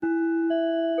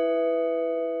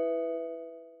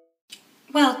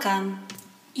Welcome.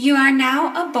 You are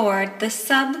now aboard the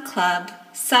Sub Club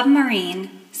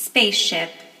submarine spaceship.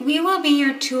 We will be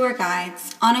your tour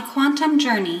guides on a quantum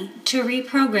journey to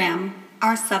reprogram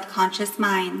our subconscious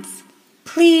minds.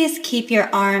 Please keep your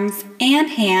arms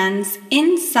and hands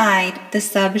inside the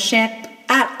subship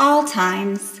at all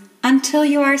times until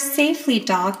you are safely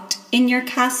docked in your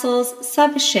castle's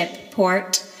subship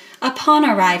port upon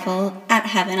arrival at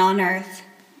Heaven on Earth.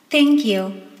 Thank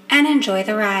you and enjoy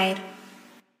the ride.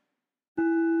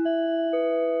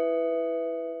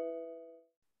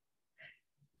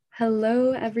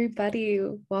 Hello, everybody.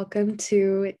 Welcome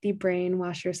to the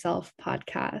Brainwash Yourself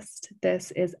podcast.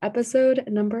 This is episode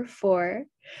number 4,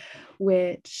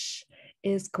 which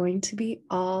is going to be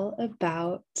all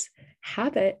about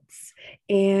habits.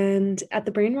 And at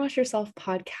the Brainwash Yourself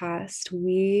podcast,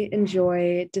 we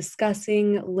enjoy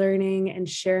discussing, learning, and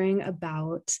sharing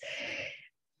about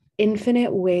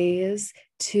infinite ways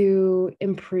to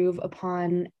improve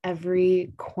upon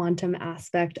every quantum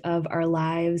aspect of our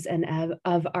lives and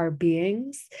of our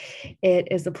beings. It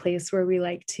is a place where we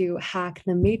like to hack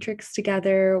the matrix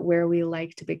together, where we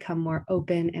like to become more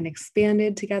open and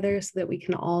expanded together so that we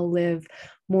can all live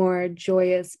more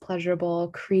joyous, pleasurable,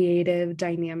 creative,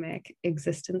 dynamic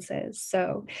existences.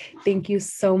 So thank you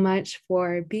so much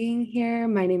for being here.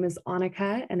 My name is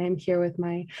Anneka, and I'm here with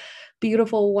my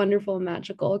beautiful, wonderful,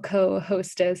 magical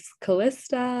co-hostess,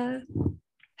 Calista.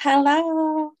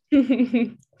 Hello.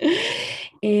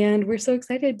 And we're so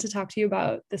excited to talk to you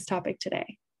about this topic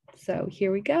today. So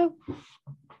here we go.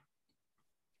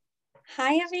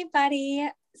 Hi, everybody.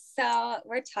 So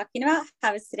we're talking about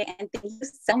habits today, and thank you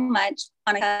so much,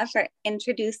 Anneka, for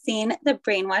introducing the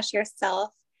Brainwash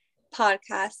Yourself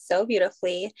podcast so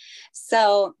beautifully.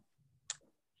 So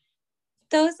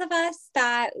those of us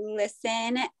that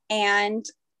listen and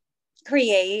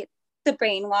create the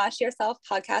Brainwash Yourself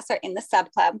podcast are in the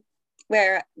sub club,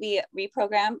 where we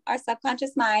reprogram our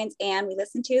subconscious minds and we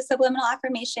listen to subliminal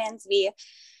affirmations. We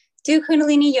do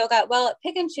Kundalini yoga. Well,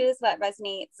 pick and choose what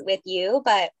resonates with you,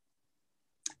 but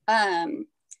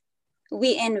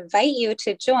we invite you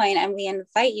to join, and we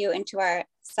invite you into our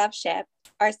subship,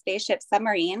 our spaceship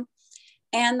submarine.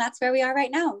 And that's where we are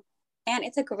right now. And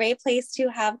it's a great place to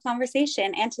have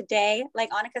conversation. And today,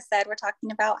 like Anneka said, we're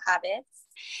talking about habits.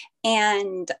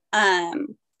 And a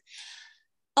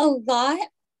lot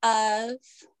of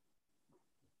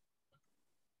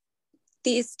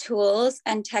these tools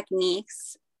and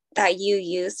techniques that you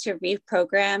use to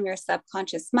reprogram your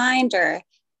subconscious mind or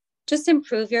just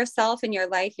improve yourself and your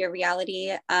life, your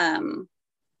reality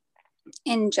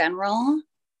in general,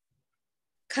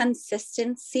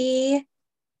 consistency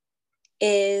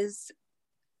is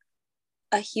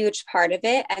a huge part of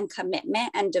it, and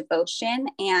commitment and devotion.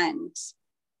 And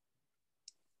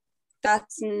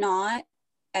that's not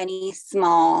any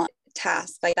small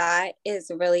task. Like, that is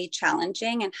really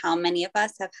challenging. And how many of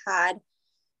us have had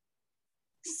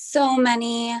so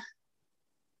many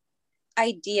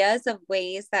ideas of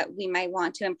ways that we might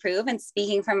want to improve. And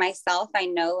speaking for myself, I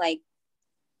know, like,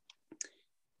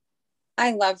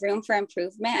 I love room for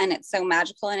improvement, and it's so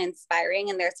magical and inspiring.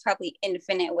 And there's probably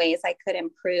infinite ways I could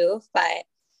improve, but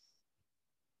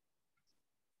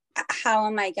how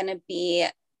am I going to be?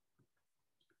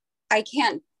 I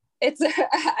can't, it's,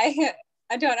 I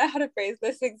don't know how to phrase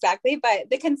this exactly, but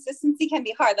the consistency can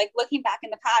be hard. Like, looking back in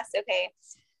the past, okay,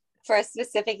 for a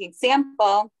specific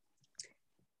example,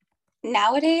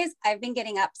 nowadays I've been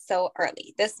getting up so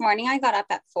early. This morning I got up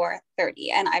at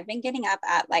 4:30, and I've been getting up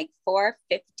at like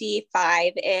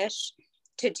 4:55-ish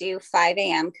to do 5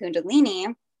 a.m.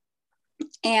 Kundalini.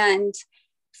 And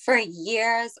for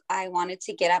years I wanted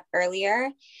to get up earlier,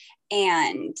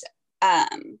 and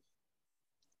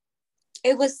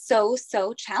it was so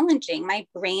challenging. My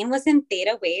brain was in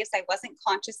theta waves. I wasn't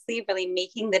consciously really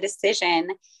making the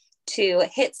decision to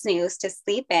hit snooze to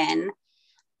sleep in.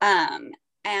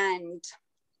 And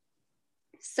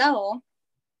so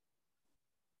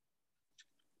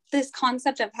this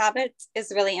concept of habits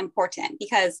is really important,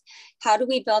 because how do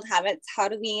we build habits? How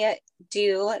do we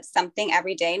do something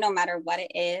every day, no matter what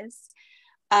it is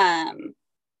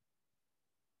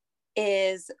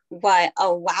what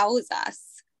allows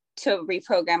us to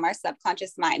reprogram our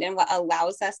subconscious mind, and what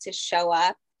allows us to show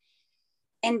up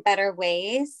in better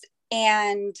ways.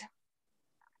 And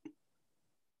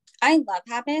I love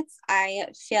habits. I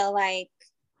feel like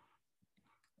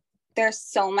there's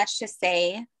so much to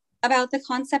say about the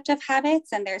concept of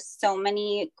habits, and there's so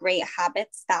many great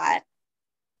habits that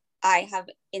I have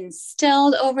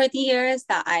instilled over the years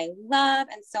that I love,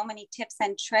 and so many tips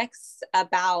and tricks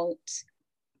about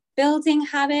building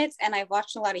habits. And I've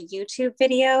watched a lot of YouTube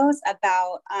videos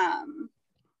about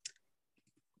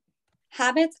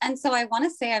Habits. And so I want to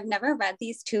say I've never read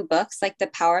these two books, like The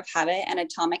Power of Habit and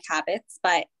Atomic Habits,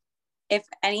 but if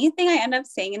anything I end up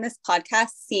saying in this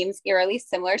podcast seems eerily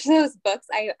similar to those books,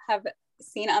 I have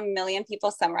seen a million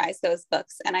people summarize those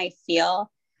books, and I feel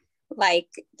like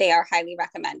they are highly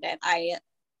recommended. I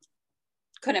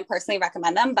couldn't personally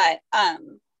recommend them, but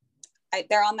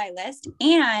they're on my list.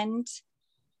 And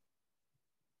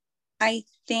I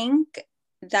think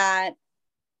that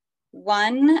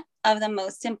one of the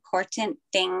most important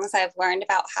things I've learned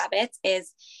about habits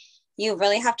is you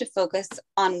really have to focus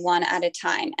on one at a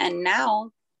time. And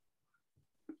now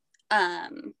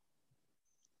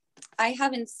I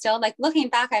have instilled, like looking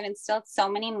back, I've instilled so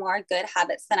many more good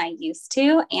habits than I used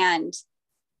to. And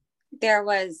there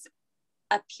was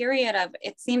a period of,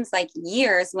 it seems like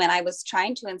years, when I was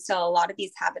trying to instill a lot of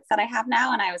these habits that I have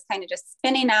now, and I was kind of just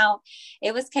spinning out.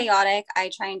 It was chaotic.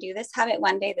 I try and do this habit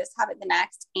one day, this habit the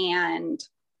next, and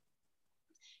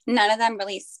none of them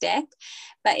really stick.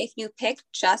 But if you pick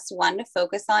just one to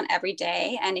focus on every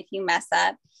day, and if you mess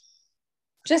up,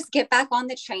 just get back on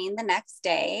the train the next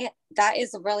day. That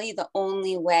is really the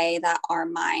only way that our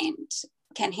mind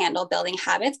can handle building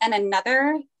habits. And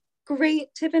another great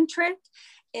tip and trick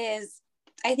is,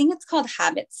 I think it's called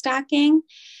habit stacking.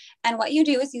 And what you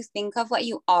do is you think of what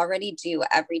you already do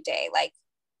every day. Like,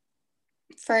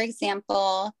 for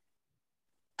example,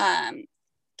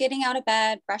 getting out of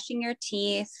bed, brushing your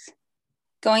teeth,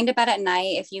 going to bed at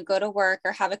night, if you go to work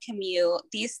or have a commute,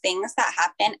 these things that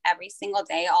happen every single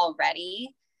day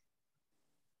already,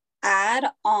 add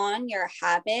on your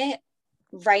habit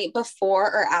right before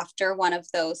or after one of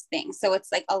those things. So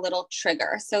it's like a little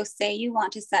trigger. So say you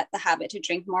want to set the habit to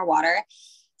drink more water.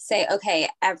 Say, okay,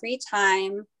 every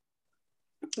time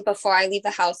before I leave the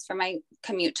house for my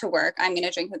commute to work, I'm going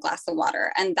to drink a glass of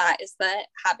water. And that is the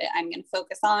habit I'm going to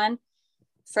focus on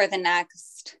for the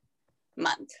next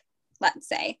month, let's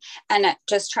say, and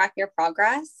just track your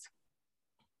progress.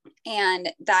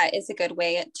 And that is a good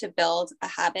way to build a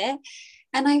habit.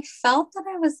 And I felt that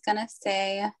I was going to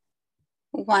say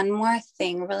one more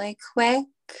thing really quick,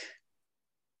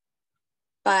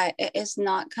 but it is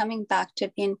not coming back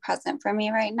to being present for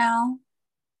me right now.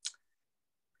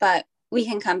 But we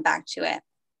can come back to it.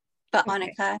 But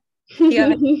okay. Anneka, do you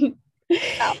have any?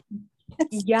 Oh.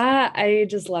 Yeah, I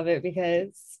just love it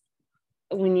because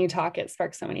when you talk, it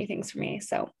sparks so many things for me.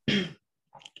 So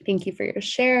thank you for your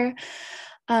share.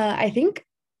 I think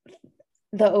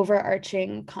the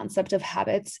overarching concept of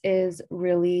habits is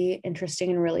really interesting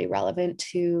and really relevant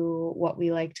to what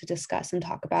we like to discuss and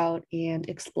talk about and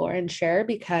explore and share,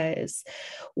 because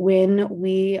when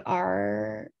we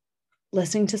are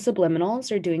listening to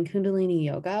subliminals or doing Kundalini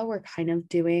yoga, we're kind of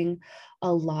doing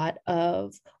a lot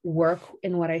of work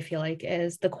in what I feel like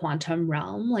is the quantum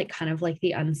realm, like kind of like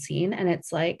the unseen. And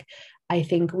it's like, I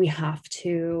think we have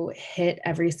to hit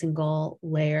every single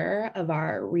layer of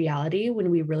our reality when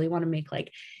we really want to make,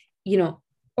 like, you know,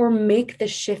 or make the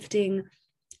shifting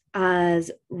as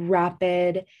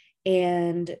rapid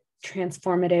and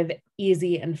transformative,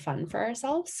 easy, and fun for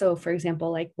ourselves. So for example,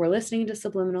 like we're listening to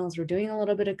subliminals, we're doing a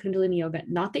little bit of Kundalini yoga,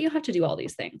 not that you have to do all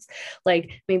these things.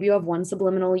 Like maybe you have one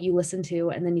subliminal you listen to,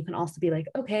 and then you can also be like,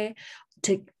 okay,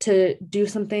 to do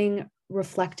something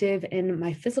reflective in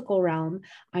my physical realm,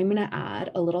 I'm going to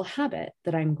add a little habit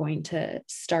that I'm going to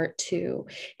start to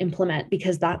implement,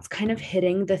 because that's kind of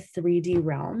hitting the 3D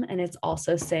realm. And it's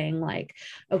also saying like,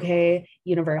 okay,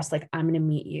 universe, like I'm going to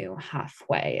meet you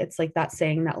halfway. It's like that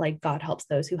saying that like God helps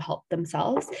those who help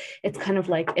themselves. It's kind of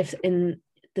like if in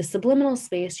the subliminal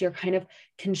space, you're kind of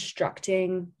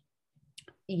constructing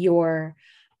your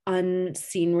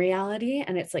unseen reality,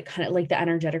 and it's like kind of like the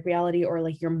energetic reality or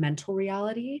like your mental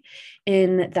reality.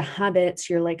 In the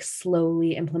habits, you're like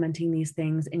slowly implementing these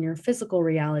things in your physical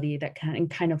reality that can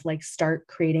kind of like start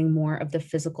creating more of the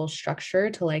physical structure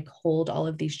to like hold all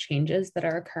of these changes that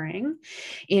are occurring.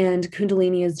 And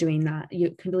Kundalini is doing that.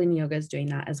 Kundalini yoga is doing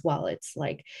that as well. It's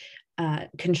like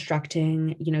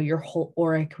constructing, you know, your whole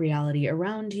auric reality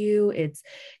around you. It's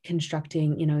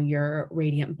constructing, you know, your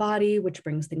radiant body, which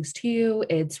brings things to you.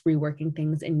 It's reworking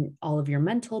things in all of your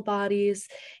mental bodies,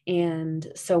 and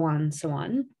so on, so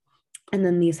on. And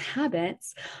then these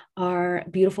habits are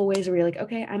beautiful ways where you're like,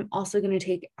 okay, I'm also going to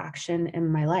take action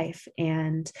in my life.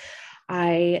 And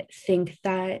I think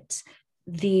that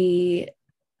the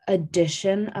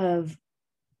addition of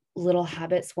little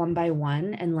habits one by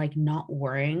one, and like not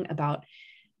worrying about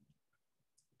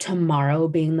tomorrow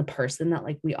being the person that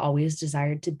like we always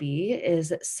desired to be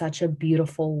is such a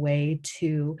beautiful way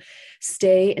to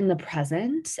stay in the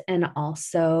present and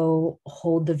also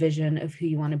hold the vision of who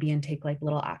you want to be and take like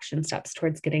little action steps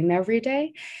towards getting there every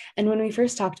day. And when we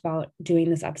first talked about doing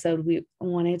this episode, we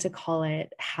wanted to call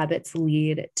it Habits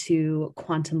Lead to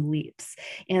Quantum Leaps.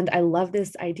 And I love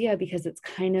this idea because it's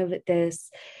kind of this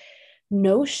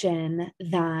notion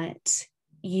that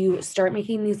you start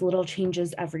making these little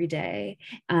changes every day.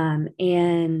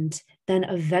 And then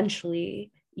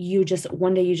eventually you just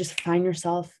one day you just find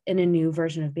yourself in a new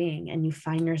version of being, and you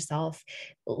find yourself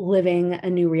living a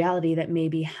new reality that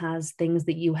maybe has things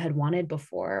that you had wanted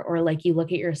before. Or like you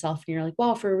look at yourself and you're like,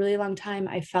 wow, for a really long time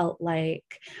I felt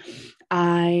like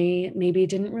I maybe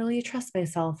didn't really trust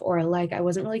myself, or like I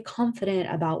wasn't really confident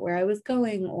about where I was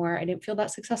going, or I didn't feel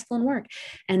that successful in work.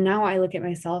 And now I look at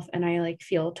myself and I like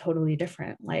feel totally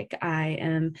different. Like I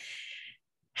am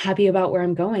happy about where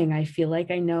I'm going. I feel like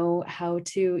I know how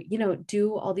to,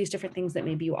 do all these different things that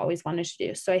maybe you always wanted to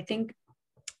do. So I think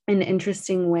an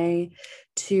interesting way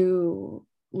to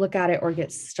look at it or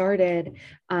get started,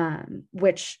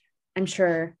 which I'm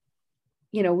sure,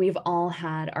 we've all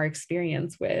had our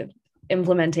experience with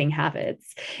implementing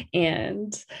habits.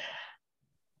 And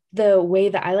the way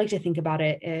that I like to think about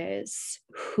it is,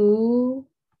 who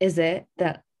is it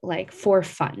that like for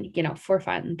fun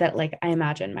that like I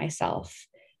imagine myself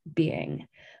being?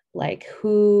 Like,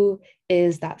 who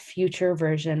is that future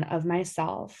version of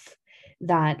myself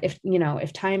that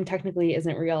if time technically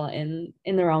isn't real in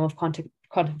the realm of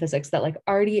quantum physics, that like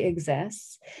already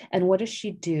exists? And what does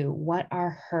she do? What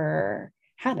are her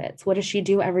habits? What does she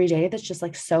do every day that's just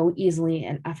like so easily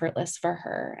and effortless for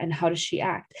her? And how does she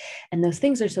act? And those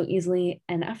things are so easily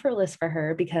and effortless for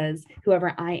her because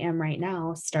whoever I am right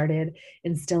now started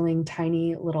instilling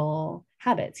tiny little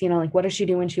habits. Like, what does she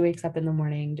do when she wakes up in the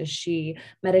morning? Does she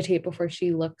meditate before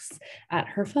she looks at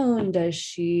her phone? Does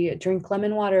she drink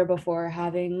lemon water before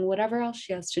having whatever else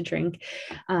she has to drink,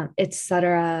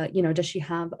 etc.? Does she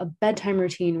have a bedtime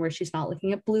routine where she's not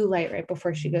looking at blue light right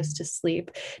before she goes to sleep?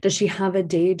 Does she have a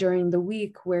day during the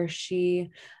week where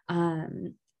she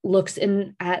looks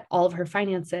in at all of her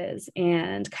finances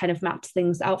and kind of maps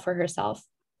things out for herself?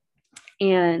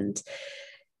 And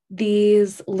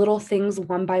these little things,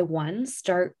 one by one,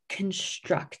 start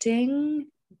constructing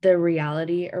the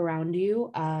reality around you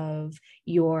of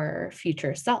your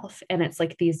future self. And it's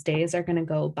like these days are going to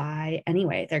go by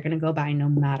anyway. They're going to go by no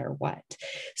matter what.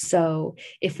 So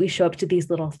if we show up to these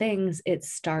little things, it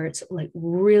starts like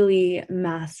really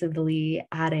massively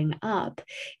adding up.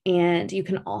 And you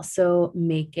can also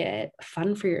make it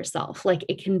fun for yourself. Like,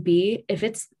 it can be, if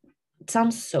it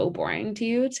sounds so boring to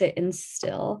you to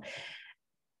instill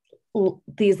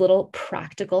these little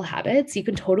practical habits, you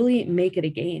can totally make it a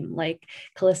game. Like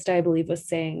Calista, I believe, was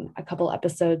saying a couple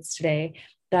episodes today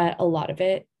that a lot of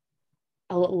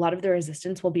the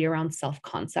resistance will be around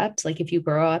self-concept. Like, if you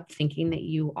grow up thinking that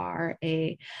you are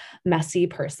a messy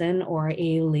person or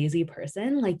a lazy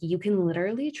person, like you can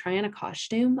literally try on a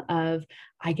costume of,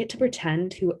 I get to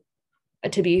pretend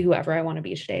to be whoever I want to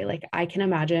be today. Like, I can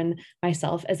imagine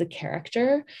myself as a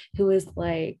character who is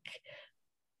like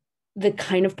the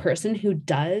kind of person who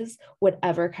does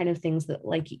whatever kind of things that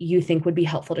like you think would be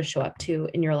helpful to show up to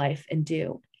in your life and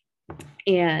do.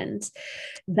 And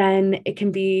then it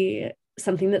can be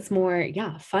something that's more,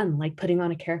 fun, like putting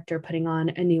on a character, putting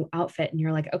on a new outfit. And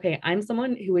you're like, okay, I'm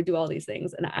someone who would do all these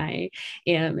things. And I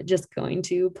am just going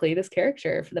to play this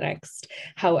character for the next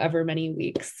however many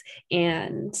weeks.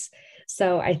 And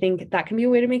so I think that can be a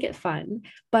way to make it fun.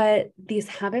 But these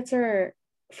habits are,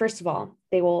 first of all,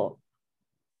 they will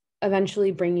eventually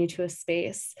bring you to a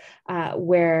space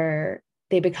where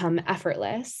they become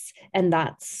effortless. And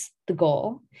that's the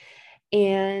goal.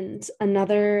 And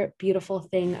another beautiful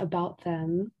thing about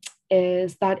them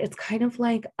is that it's kind of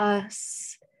like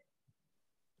us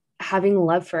having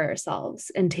love for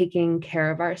ourselves and taking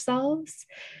care of ourselves,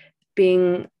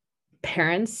 being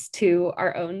parents to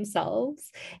our own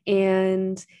selves,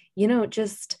 and,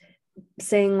 just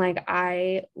saying like,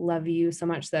 I love you so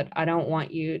much that I don't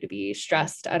want you to be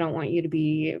stressed. I don't want you to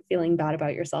be feeling bad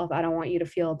about yourself. I don't want you to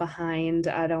feel behind.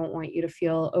 I don't want you to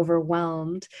feel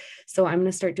overwhelmed. So I'm going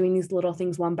to start doing these little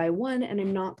things one by one, and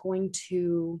I'm not going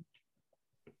to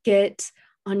get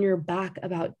on your back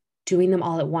about doing them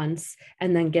all at once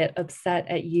and then get upset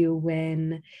at you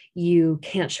when you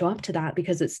can't show up to that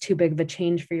because it's too big of a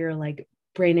change for your like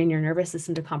brain and your nervous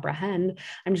system to comprehend.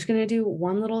 I'm just going to do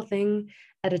one little thing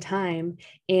at a time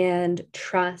and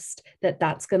trust that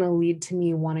that's going to lead to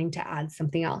me wanting to add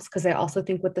something else. Because I also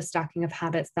think with the stacking of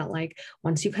habits that like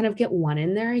once you kind of get one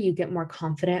in there, you get more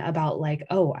confident about like,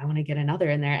 oh, I want to get another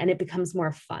in there. And it becomes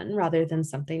more fun rather than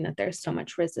something that there's so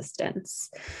much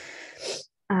resistance.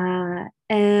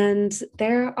 And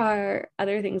there are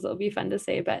other things that'll be fun to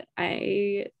say, but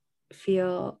I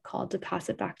feel called to pass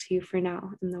it back to you for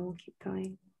now, and then we'll keep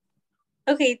going.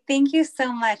 Okay, thank you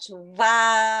so much.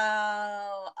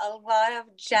 Wow, a lot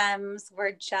of gems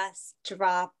were just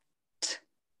dropped.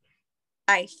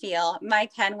 I feel my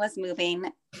pen was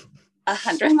moving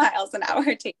 100 miles an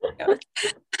hour taking notes.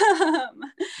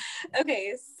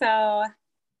 Okay, so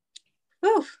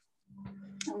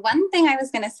one thing I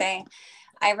was going to say,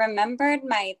 I remembered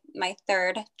my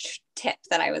third tip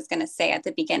that I was going to say at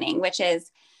the beginning, which is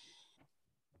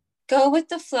go with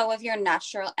the flow of your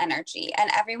natural energy, and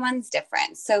everyone's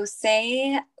different. So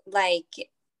say like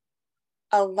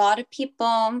a lot of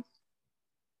people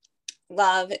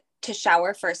love to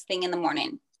shower first thing in the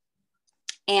morning.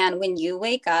 And when you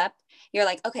wake up, you're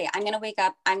like, okay, I'm going to wake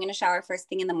up, I'm going to shower first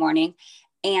thing in the morning.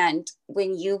 And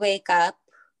when you wake up,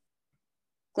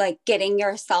 like getting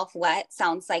yourself wet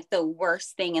sounds like the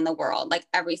worst thing in the world, like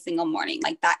every single morning.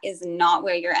 Like that is not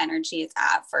where your energy is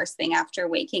at first thing after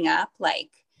waking up. Like,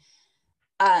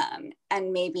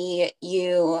 and maybe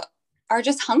you are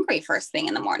just hungry first thing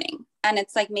in the morning. And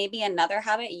it's like maybe another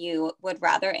habit you would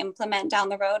rather implement down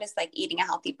the road is like eating a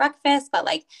healthy breakfast, but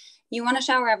like you want to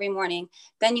shower every morning,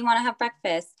 then you want to have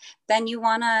breakfast, then you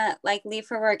want to like leave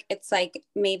for work. It's like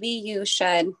maybe you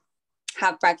should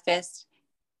have breakfast,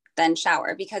 then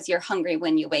shower because you're hungry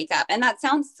when you wake up. And that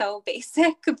sounds so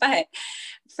basic, but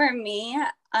for me,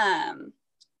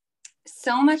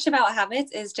 so much about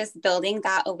habits is just building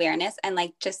that awareness and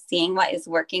like just seeing what is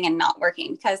working and not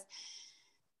working, because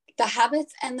the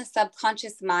habits and the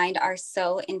subconscious mind are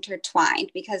so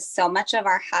intertwined, because so much of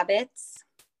our habits,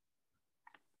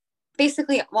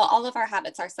 basically, well, all of our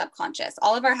habits are subconscious.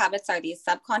 All of our habits are these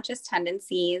subconscious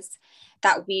tendencies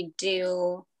that we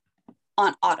do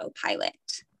on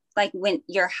autopilot. Like when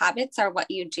your habits are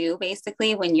what you do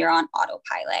basically when you're on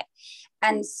autopilot.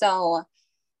 And so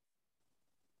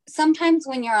sometimes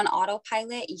when you're on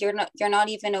autopilot, you're not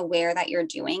even aware that you're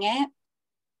doing it.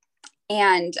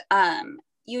 And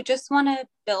you just want to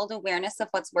build awareness of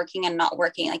what's working and not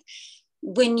working. Like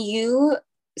when you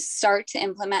start to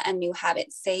implement a new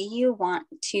habit, say you want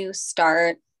to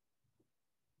start,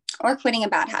 or quitting a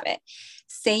bad habit,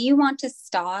 say you want to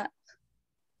stop.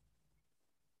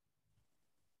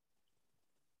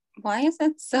 Why is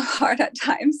it so hard at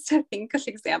times to think of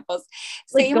examples?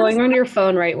 Like going on your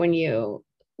phone right when you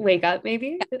wake up,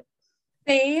 maybe?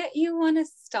 Say you want to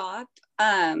stop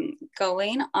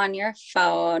going on your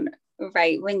phone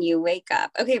right when you wake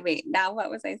up. Okay, wait, now what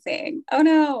was I saying? Oh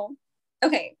no.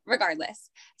 Okay,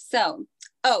 regardless. So,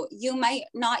 you might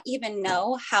not even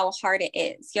know how hard it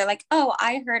is. You're like, oh,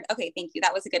 I heard, okay, thank you.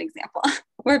 That was a good example.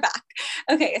 We're back.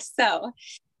 Okay, so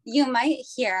you might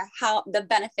hear how the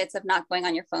benefits of not going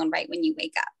on your phone right when you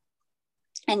wake up.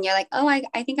 And you're like, oh,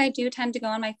 I think I do tend to go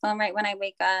on my phone right when I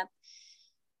wake up.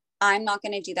 I'm not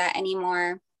going to do that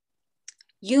anymore.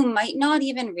 You might not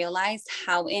even realize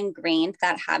how ingrained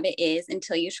that habit is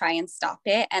until you try and stop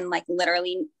it. And like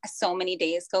literally so many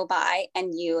days go by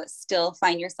and you still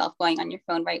find yourself going on your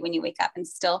phone right when you wake up, and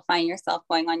still find yourself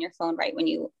going on your phone right when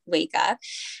you wake up.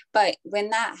 But when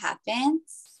that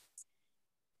happens,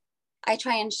 I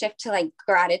try and shift to like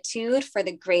gratitude for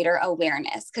the greater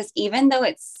awareness. Because even though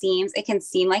it can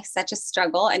seem like such a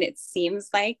struggle, and it seems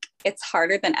like it's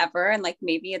harder than ever, and like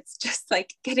maybe it's just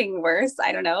like getting worse,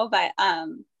 I don't know, but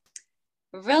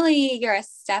really you're a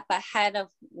step ahead of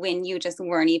when you just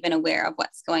weren't even aware of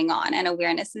what's going on. And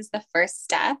awareness is the first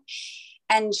step.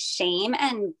 And shame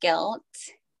and guilt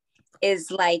is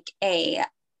like a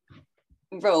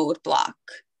roadblock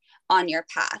on your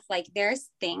path. Like there's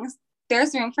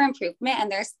room for improvement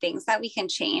and there's things that we can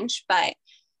change. But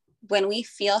when we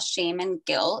feel shame and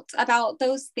guilt about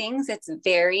those things, it's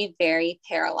very, very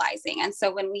paralyzing. And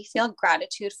so when we feel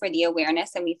gratitude for the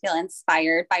awareness and we feel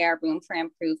inspired by our room for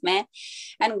improvement.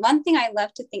 And one thing I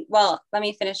love to think, well, let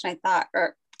me finish my thought,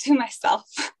 or to myself,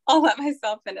 I'll let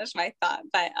myself finish my thought.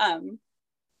 But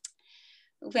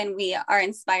when we are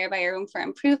inspired by our room for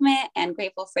improvement and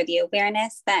grateful for the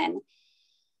awareness, then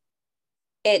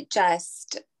it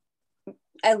just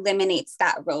eliminates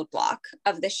that roadblock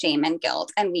of the shame and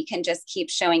guilt. And we can just keep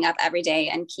showing up every day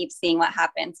and keep seeing what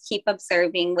happens, keep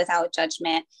observing without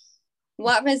judgment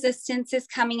what resistance is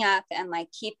coming up, and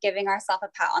like keep giving ourselves a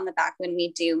pat on the back when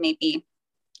we do maybe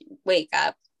wake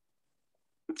up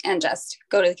and just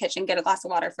go to the kitchen, get a glass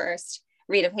of water first,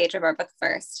 read a page of our book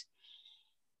first,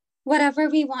 whatever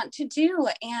we want to do.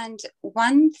 And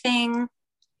one thing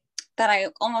that I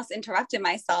almost interrupted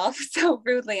myself so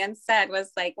rudely and said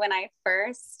was like, when I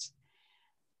first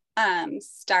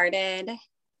started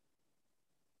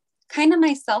kind of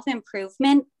my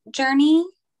self-improvement journey,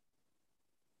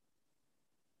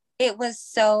 it was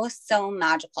so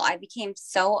magical. I became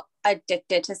so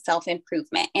addicted to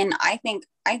self-improvement, and I think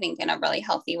in a really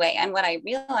healthy way. And what I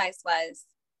realized was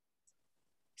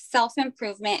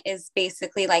self-improvement is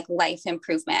basically like life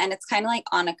improvement. And it's kind of like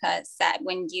Anneka said,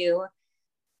 when you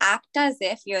act as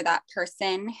if you're that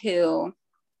person who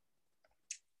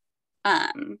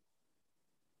has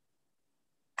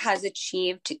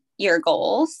achieved your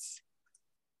goals,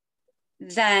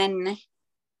 then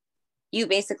you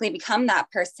basically become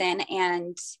that person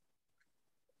and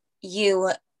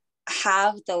you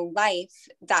have the life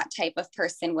that type of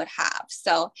person would have.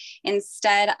 So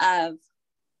instead of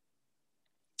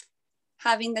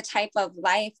having the type of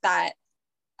life that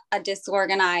a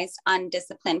disorganized,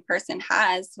 undisciplined person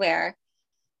has, where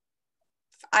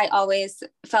I always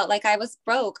felt like I was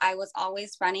broke, I was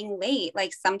always running late.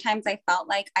 Like sometimes I felt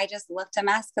like I just looked a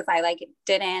mess because I like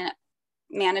didn't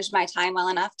manage my time well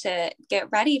enough to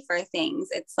get ready for things.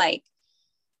 It's like,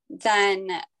 then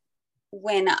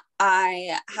when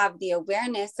I have the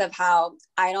awareness of how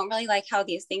I don't really like how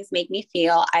these things make me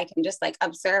feel, I can just like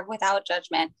observe without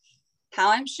judgment how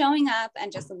I'm showing up,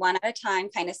 and just one at a time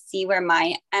kind of see where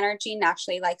my energy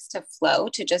naturally likes to flow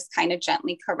to just kind of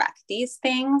gently correct these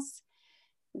things.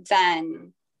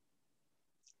 Then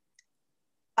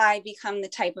I become the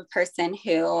type of person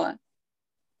who,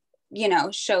 you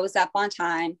know, shows up on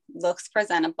time, looks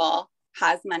presentable,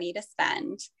 has money to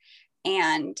spend,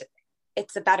 and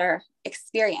it's a better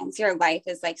experience. Your life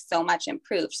is like so much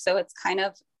improved. So it's kind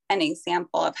of an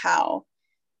example of how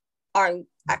our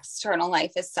external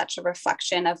life is such a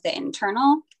reflection of the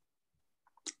internal.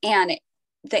 And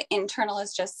the internal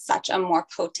is just such a more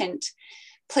potent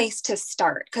place to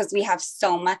start because we have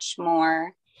so much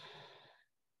more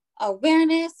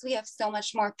awareness. We have so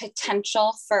much more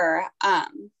potential for,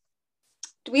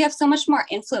 we have so much more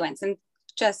influence and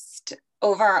just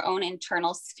over our own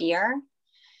internal sphere.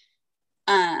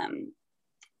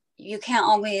 You can't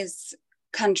always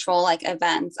control like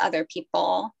events, other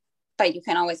people, but you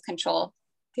can always control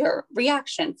your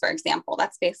reaction, for example.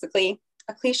 That's basically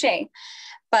a cliche,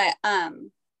 but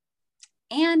and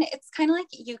it's kind of like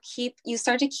you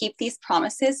start to keep these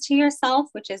promises to yourself,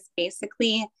 which is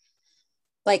basically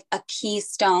like a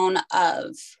keystone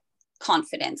of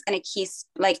confidence and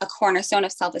like a cornerstone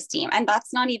of self-esteem. And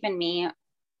that's not even me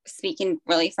speaking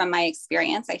really from my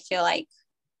experience. I feel like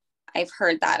I've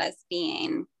heard that as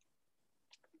being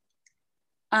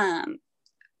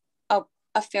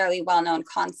a fairly well-known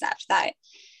concept, that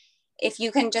if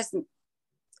you can just,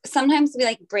 sometimes we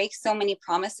like break so many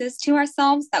promises to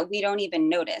ourselves that we don't even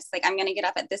notice. Like, I'm going to get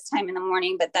up at this time in the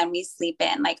morning, but then we sleep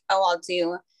in. Like, oh, I'll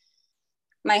do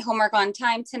my homework on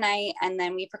time tonight, and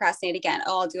then we procrastinate again.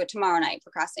 Oh, I'll do it tomorrow night,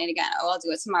 procrastinate again. Oh, I'll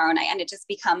do it tomorrow night. And it just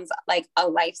becomes like a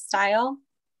lifestyle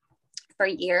for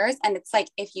years. And it's like,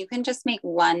 if you can just make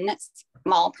one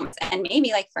small promise, and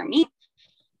maybe like for me,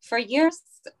 for years,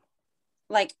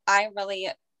 like I really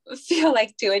feel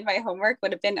like doing my homework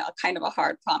would have been a kind of a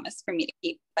hard promise for me to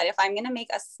keep. But if I'm going to make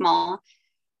a small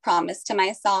promise to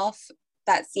myself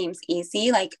that seems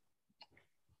easy, like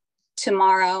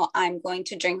tomorrow I'm going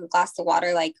to drink a glass of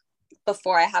water like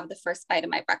before I have the first bite of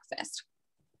my breakfast,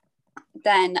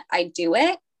 then I do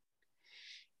it.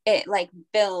 It like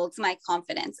builds my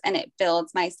confidence and it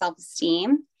builds my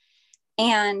self-esteem.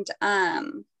 And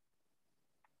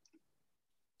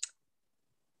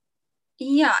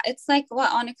yeah, it's like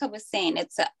what Anneka was saying.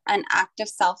 It's an act of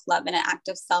self-love and an act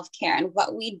of self-care. And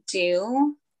what we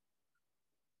do,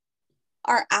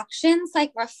 our actions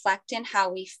like reflect in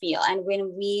how we feel. And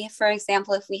when we, for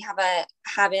example, if we have a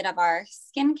habit of our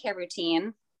skincare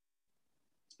routine,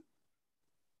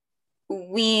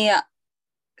 we,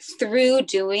 through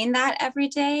doing that every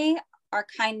day, are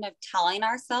kind of telling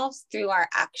ourselves through our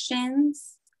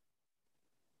actions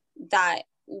that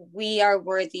we are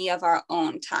worthy of our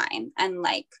own time and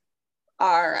like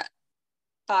our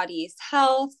body's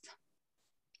health,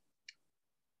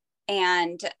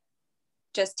 and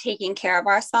just taking care of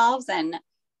ourselves and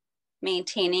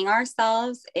maintaining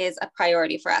ourselves is a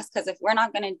priority for us. Because if we're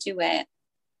not going to do it,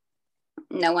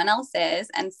 no one else is.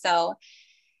 And so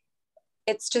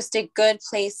it's just a good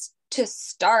place to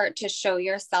start to show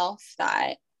yourself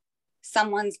that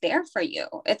someone's there for you.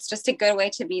 It's just a good way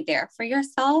to be there for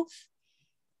yourself.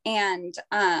 And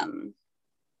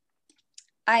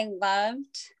I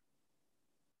loved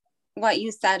what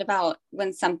you said about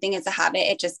when something is a habit,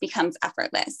 it just becomes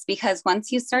effortless, because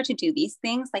once you start to do these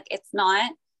things, like it's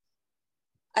not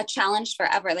a challenge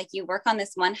forever. Like you work on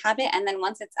this one habit, and then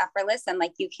once it's effortless and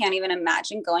like you can't even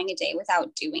imagine going a day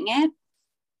without doing it,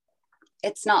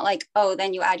 it's not like, oh,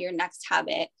 then you add your next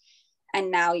habit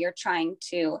and now you're trying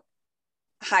to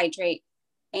hydrate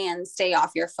and stay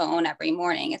off your phone every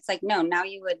morning. It's like, no, now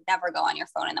you would never go on your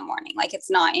phone in the morning. Like it's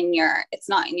not in your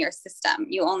system.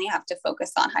 You only have to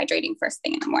focus on hydrating first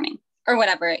thing in the morning or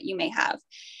whatever you may have.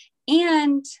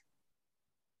 And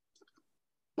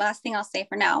last thing I'll say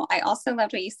for now, I also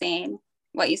loved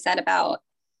what you said about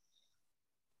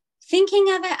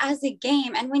thinking of it as a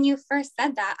game. And when you first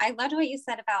said that, I loved what you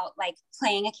said about like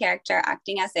playing a character,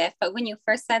 acting as if, but when you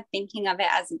first said thinking of it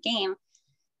as a game,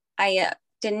 I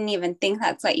didn't even think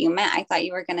that's what you meant. I thought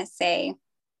you were going to say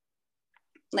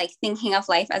like thinking of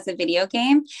life as a video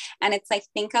game. And it's like,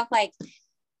 think of like,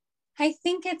 I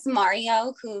think it's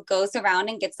Mario who goes around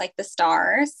and gets like the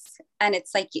stars, and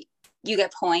it's like, you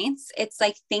get points. It's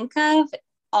like, think of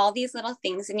all these little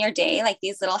things in your day, like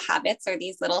these little habits or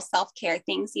these little self-care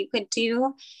things you could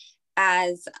do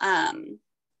as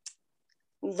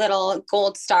little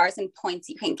gold stars and points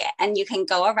you can get. And you can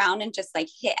go around and just like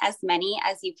hit as many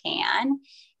as you can.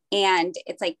 And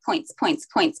it's like points, points,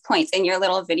 points, points in your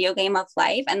little video game of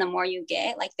life. And the more you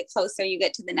get, like the closer you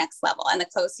get to the next level, and the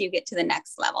closer you get to the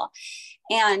next level.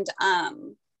 And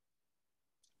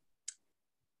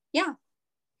yeah,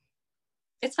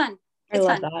 it's fun. It's I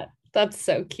love fun. that. That's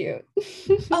so cute.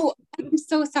 Oh, I'm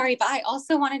so sorry. But I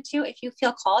also wanted to, if you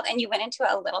feel called, and you went into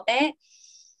it a little bit,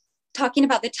 talking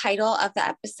about the title of the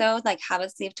episode, like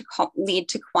habits lead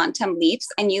to quantum leaps.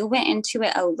 And you went into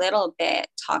it a little bit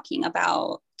talking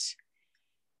about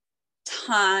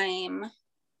time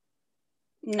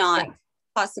not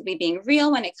possibly being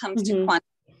real when it comes to quantum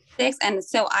physics. And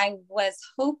so I was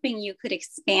hoping you could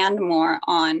expand more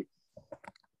on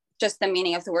just the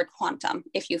meaning of the word quantum,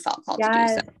 if you felt called to do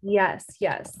so. Yes.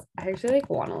 I actually like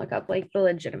want to look up like the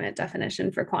legitimate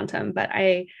definition for quantum, but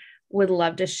I would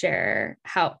love to share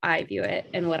how I view it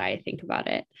and what I think about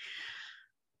it.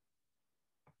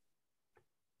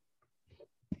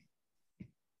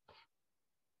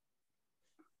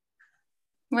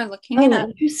 We're looking it up.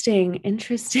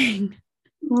 Interesting.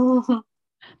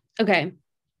 Okay.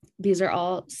 These are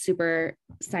all super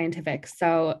scientific.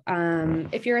 So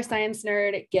if you're a science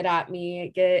nerd, get at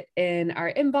me, get in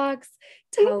our inbox,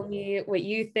 tell me what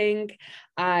you think.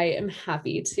 I am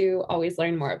happy to always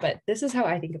learn more, but this is how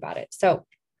I think about it. So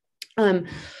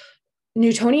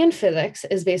Newtonian physics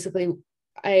is basically,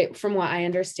 from what I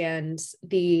understand,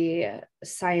 the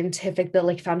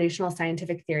like foundational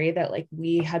scientific theory that like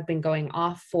we had been going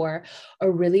off for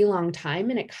a really long time.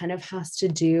 And it kind of has to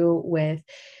do with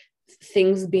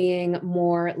things being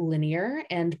more linear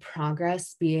and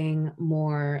progress being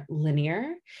more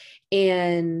linear,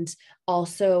 and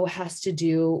also has to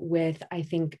do with, I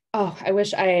think, I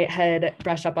wish I had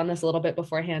brushed up on this a little bit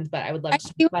beforehand, but I would love to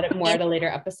talk about it more at a later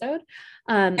episode.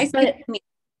 But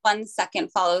one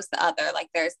second follows the other. Like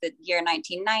there's the year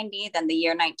 1990, then the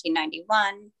year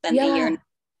 1991, then the year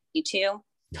 92.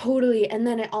 Totally. And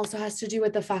then it also has to do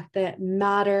with the fact that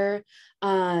matter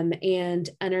and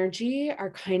energy are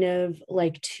kind of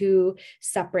like two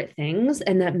separate things,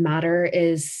 and that matter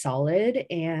is solid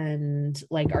and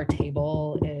like our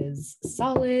table is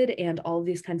solid and all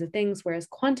these kinds of things. Whereas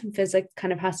quantum physics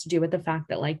kind of has to do with the fact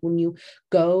that like when you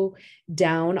go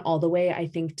down all the way, I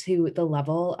think to the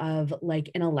level of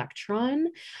like an electron,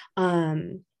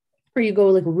 or you go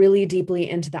like really deeply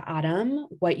into the atom,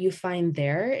 what you find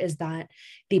there is that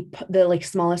the like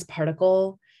smallest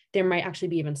particle, there might actually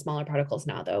be even smaller particles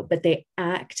now though, but they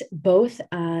act both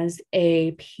as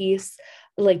a piece,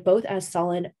 like both as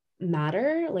solid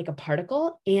matter, like a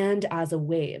particle, and as a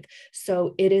wave.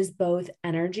 So it is both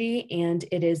energy and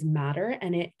it is matter,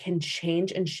 and it can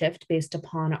change and shift based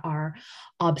upon our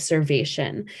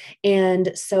observation.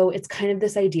 And so it's kind of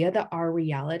this idea that our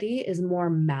reality is more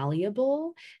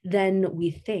malleable than we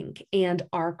think, and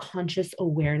our conscious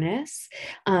awareness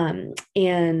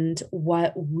and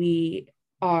what we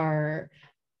are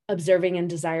observing and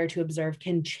desire to observe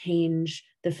can change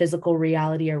the physical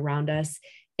reality around us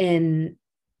in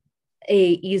a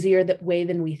easier way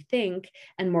than we think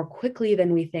and more quickly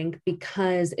than we think,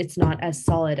 because it's not as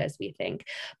solid as we think.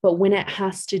 But when it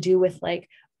has to do with like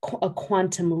a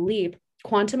quantum leap,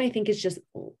 quantum I think is just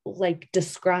like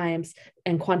describes,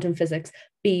 and quantum physics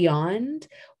beyond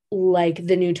like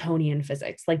the Newtonian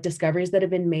physics, like discoveries that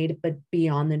have been made but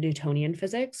beyond the Newtonian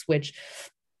physics, which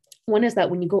One is that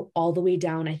when you go all the way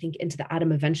down, I think, into the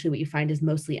atom, eventually what you find is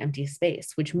mostly empty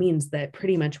space, which means that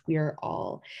pretty much we're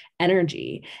all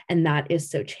energy, and that is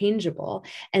so changeable.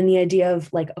 And the idea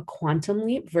of like a quantum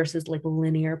leap versus like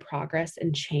linear progress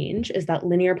and change is that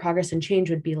linear progress and change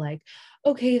would be like,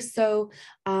 okay, so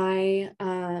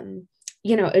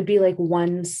it'd be like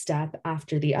one step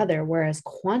after the other, whereas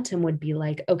quantum would be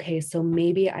like, okay, so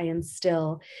maybe I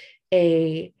instill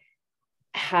a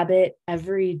habit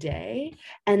every day,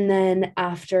 and then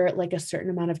after like a certain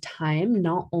amount of time,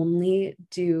 not only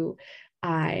do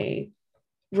I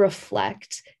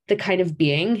reflect the kind of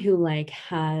being who like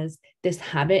has this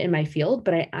habit in my field,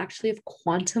 but I actually have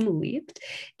quantum leaped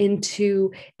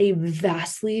into a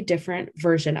vastly different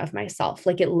version of myself.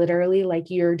 Like it literally, like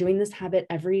you're doing this habit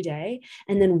every day,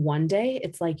 and then one day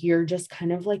it's like you're just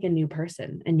kind of like a new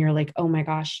person, and you're like, oh my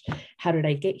gosh, how did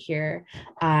I get here?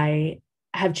 I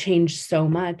have changed so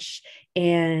much.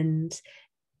 And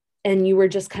you were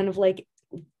just kind of like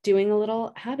doing a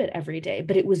little habit every day,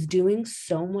 but it was doing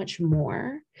so much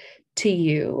more to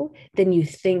you than you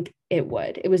think it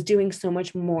would. It was doing so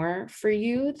much more for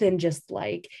you than just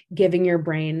like giving your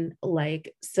brain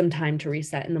like some time to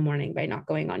reset in the morning by not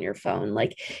going on your phone.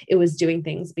 Like it was doing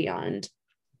things beyond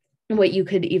what you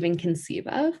could even conceive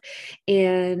of.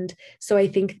 And so I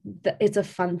think that it's a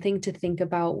fun thing to think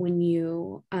about when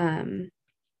you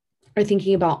are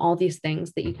thinking about all these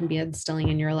things that you can be instilling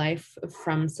in your life,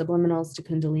 from subliminals to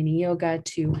Kundalini yoga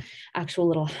to actual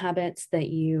little habits that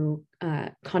you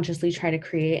consciously try to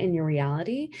create in your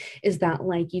reality, is that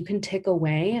like you can tick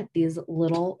away at these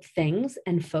little things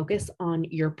and focus on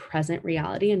your present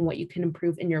reality and what you can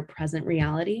improve in your present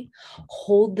reality.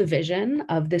 Hold the vision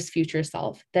of this future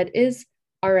self that is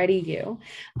already you,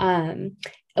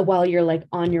 while you're like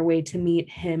on your way to meet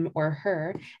him or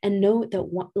her, and know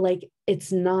that like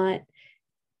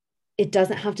it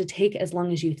doesn't have to take as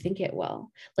long as you think it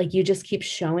will. Like you just keep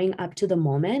showing up to the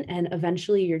moment, and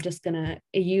eventually you're just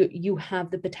you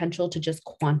have the potential to just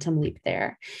quantum leap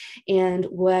there. And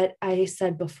what I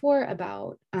said before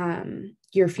about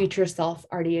your future self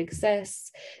already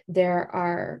exists. There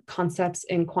are concepts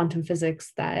in quantum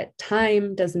physics that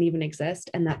time doesn't even exist,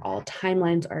 and that all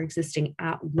timelines are existing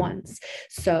at once.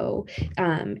 So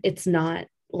it's not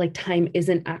like time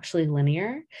isn't actually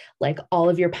linear. Like all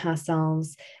of your past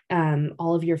selves,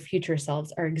 all of your future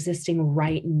selves are existing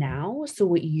right now. So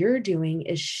what you're doing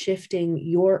is shifting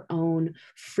your own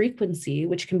frequency,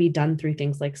 which can be done through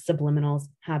things like subliminals,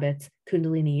 habits,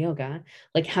 Kundalini yoga.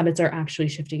 Like habits are actually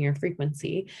shifting your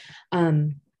frequency.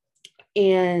 And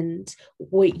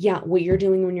what you're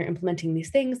doing when you're implementing these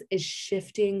things is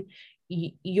shifting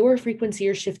your frequency,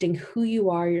 you're shifting who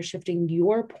you are, you're shifting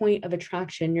your point of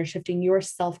attraction, you're shifting your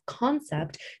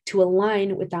self-concept to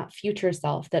align with that future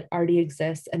self that already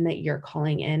exists and that you're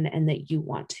calling in and that you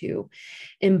want to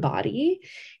embody.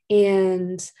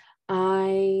 And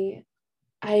I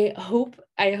hope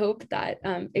that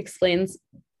explains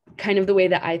kind of the way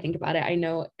that I think about it. I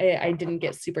know I didn't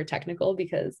get super technical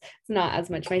because it's not as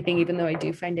much my thing, even though I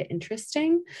do find it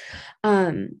interesting.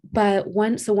 But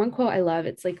one quote I love,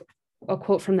 it's like a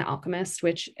quote from The Alchemist,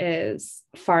 which is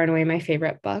far and away my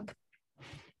favorite book.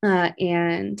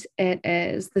 And it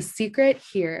is, "The secret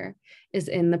here is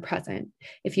in the present.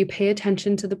 If you pay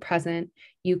attention to the present,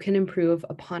 you can improve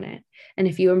upon it. And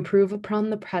if you improve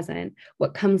upon the present,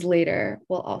 what comes later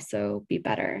will also be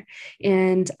better."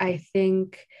 And I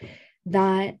think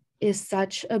that is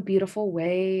such a beautiful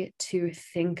way to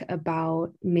think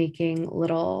about making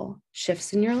little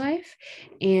shifts in your life.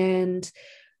 And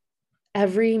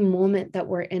every moment that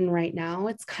we're in right now,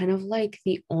 it's kind of like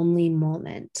the only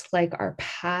moment. Like our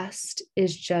past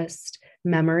is just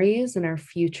memories and our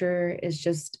future is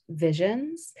just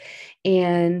visions.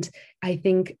 And I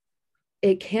think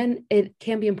it can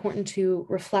be important to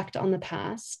reflect on the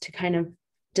past, to kind of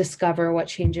discover what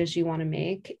changes you want to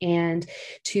make, and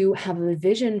to have a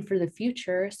vision for the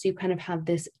future. So you kind of have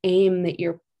this aim that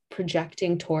you're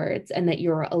projecting towards, and that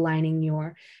you're aligning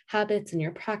your habits and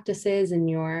your practices and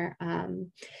your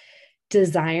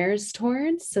desires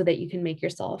towards, so that you can make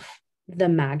yourself the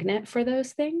magnet for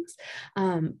those things.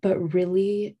 But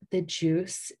really the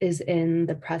juice is in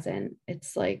the present.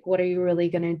 It's like, what are you really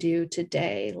going to do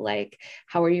today? Like,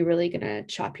 how are you really going to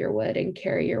chop your wood and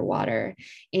carry your water?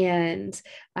 And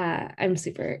I'm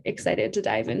super excited to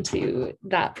dive into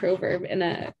that proverb in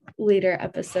a later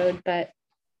episode. But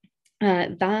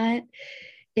that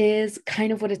is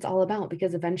kind of what it's all about,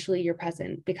 because eventually your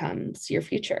present becomes your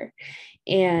future,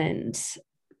 and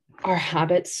our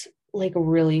habits like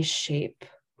really shape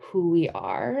who we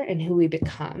are and who we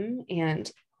become. And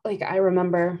like I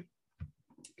remember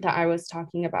that I was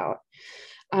talking about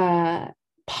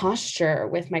posture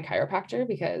with my chiropractor,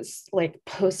 because like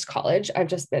post college, I've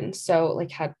just been so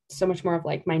like had so much more of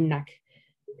like my neck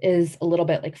is a little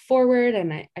bit like forward,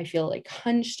 and I feel like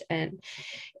hunched, and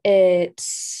it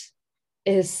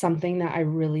is something that I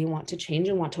really want to change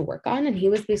and want to work on. And he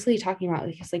was basically talking about,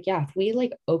 like, he's like, yeah, if we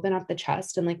like open up the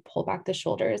chest and like pull back the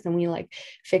shoulders, and we like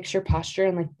fix your posture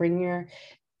and like bring your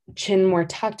chin more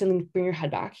tucked and then bring your head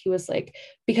back. He was like,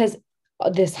 because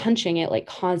this hunching, it like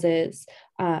causes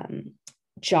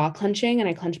jaw clenching, and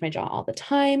I clench my jaw all the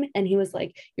time. And he was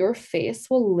like, your face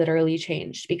will literally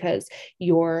change because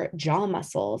your jaw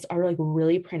muscles are like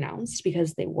really pronounced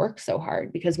because they work so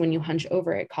hard, because when you hunch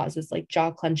over, it causes like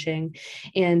jaw clenching,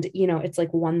 and you know, it's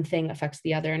like one thing affects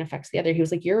the other and affects the other. He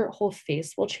was like, your whole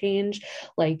face will change,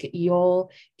 like you'll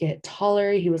get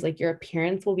taller. He was like, your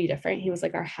appearance will be different. He was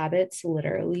like, our habits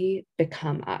literally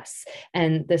become us,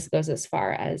 and this goes as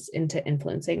far as into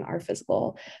influencing our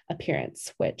physical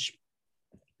appearance, which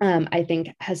I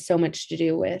think has so much to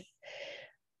do with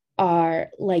our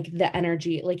like the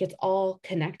energy, like it's all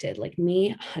connected. Like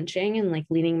me hunching and like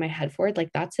leaning my head forward,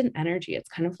 like that's an energy. It's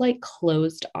kind of like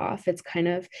closed off. It's kind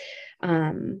of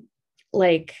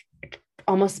like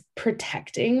almost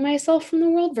protecting myself from the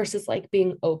world versus like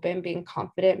being open, being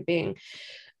confident, being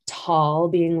tall,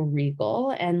 being regal,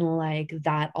 and like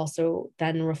that also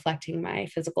then reflecting my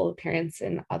physical appearance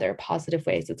in other positive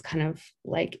ways. It's kind of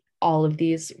like all of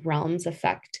these realms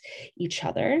affect each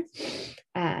other.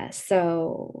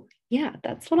 So yeah,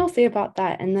 that's what I'll say about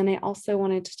that. And then I also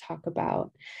wanted to talk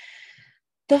about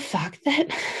the fact that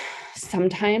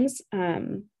sometimes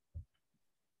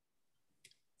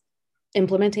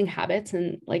implementing habits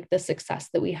and like the success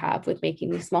that we have with making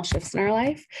these small shifts in our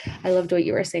life. I loved what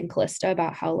you were saying, Calista,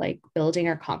 about how like building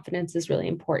our confidence is really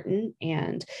important,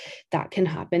 and that can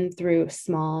happen through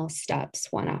small steps,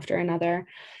 one after another.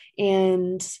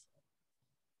 And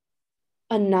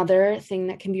another thing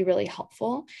that can be really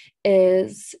helpful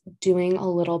is doing a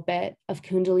little bit of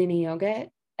Kundalini yoga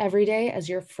every day as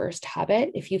your first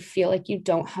habit if you feel like you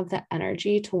don't have the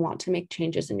energy to want to make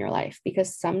changes in your life,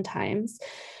 because sometimes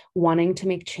wanting to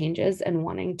make changes and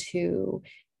wanting to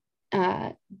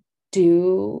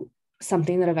do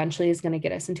something that eventually is going to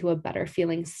get us into a better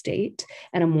feeling state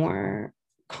and a more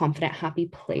confident, happy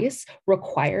place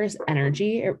requires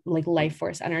energy, like life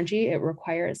force energy. It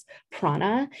requires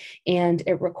prana, and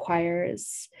it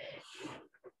requires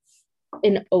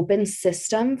an open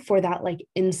system for that like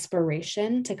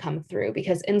inspiration to come through,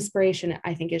 because inspiration,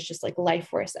 I think, is just like life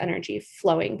force energy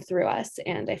flowing through us.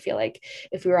 And I feel like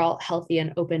if we were all healthy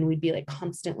and open, we'd be like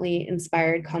constantly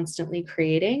inspired, constantly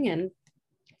creating. And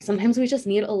sometimes we just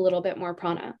need a little bit more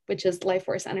prana, which is life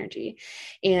force energy.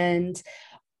 And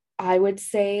I would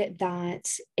say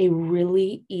that a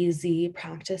really easy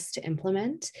practice to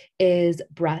implement is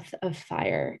breath of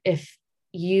fire. If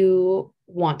you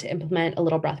want to implement a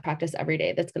little breath practice every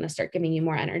day that's going to start giving you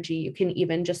more energy, you can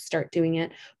even just start doing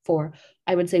it for,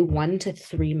 I would say, 1 to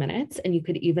 3 minutes. And you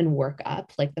could even work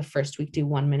up, like the first week do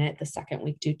 1 minute, the second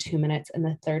week do 2 minutes, and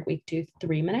the third week do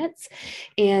 3 minutes.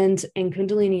 And in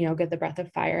Kundalini yoga, the breath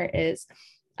of fire is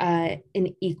an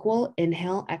equal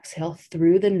inhale, exhale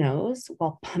through the nose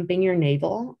while pumping your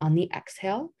navel on the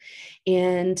exhale.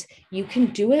 And you can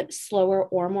do it slower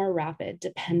or more rapid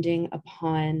depending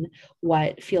upon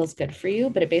what feels good for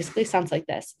you. But it basically sounds like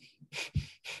this.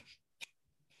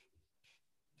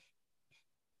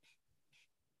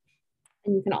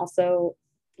 And you can also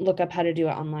look up how to do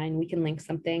it online. We can link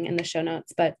something in the show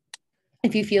notes. But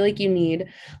if you feel like you need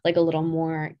like a little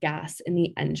more gas in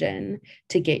the engine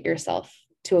to get yourself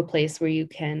to a place where you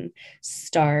can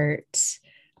start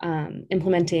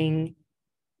implementing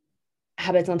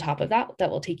habits on top of that that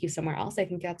will take you somewhere else, I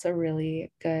think that's a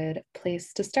really good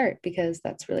place to start, because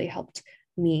that's really helped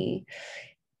me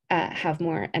have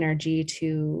more energy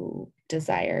to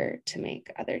desire to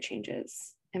make other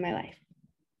changes in my life.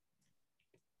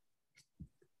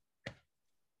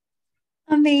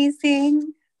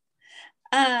 Amazing.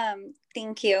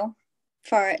 Thank you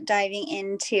for diving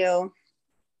into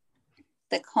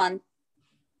the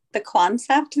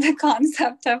concept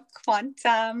of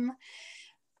quantum.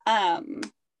 I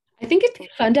think it'd be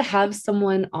fun to have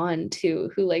someone on too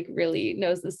who like really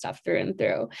knows this stuff through and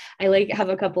through. I like have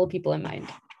a couple of people in mind.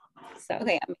 So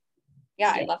okay,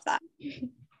 yeah, I love that.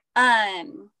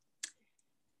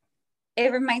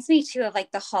 It reminds me too of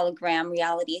like the hologram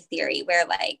reality theory, where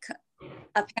like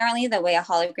apparently the way a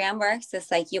hologram works is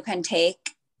like you can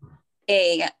take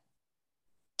a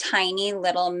tiny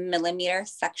little millimeter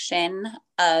section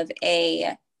of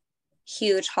a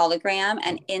huge hologram,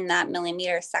 and in that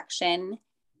millimeter section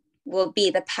will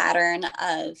be the pattern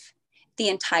of the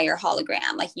entire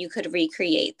hologram. Like you could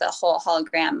recreate the whole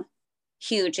hologram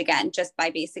huge again, just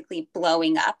by basically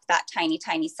blowing up that tiny,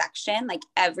 tiny section. Like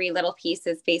every little piece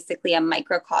is basically a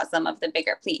microcosm of the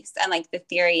bigger piece. And like the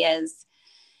theory is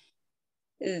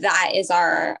that is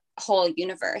our whole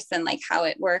universe and like how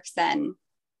it works. And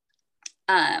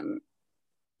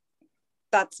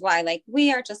that's why like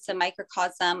we are just a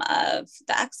microcosm of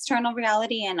the external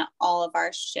reality, and all of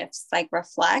our shifts like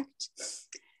reflect.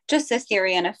 Just a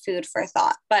theory and a food for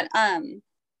thought. But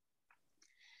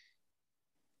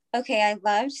okay, I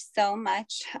loved so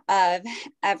much of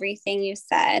everything you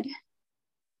said.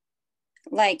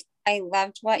 Like I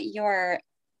loved what your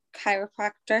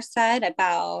chiropractor said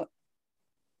about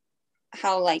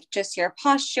how like just your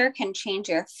posture can change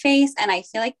your face. And I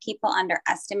feel like people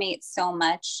underestimate so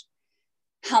much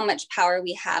how much power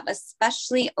we have,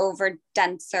 especially over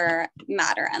denser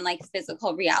matter and like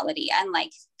physical reality and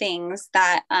like things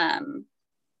that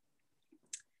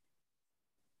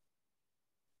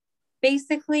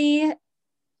basically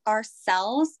our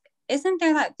cells. Isn't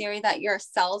there that theory that your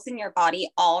cells in your body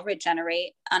all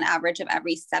regenerate on average of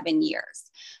every 7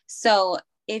 years? So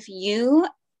if you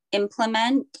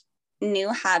implement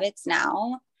new habits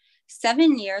now,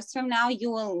 7 years from now, you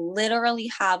will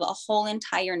literally have a whole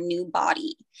entire new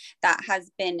body that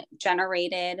has been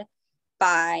generated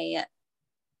by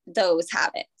those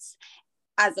habits,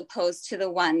 as opposed to the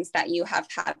ones that you have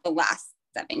had the last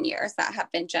 7 years that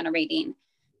have been generating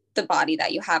the body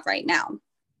that you have right now.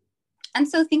 And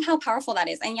so think how powerful that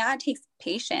is. And yeah, it takes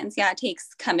patience. Yeah, it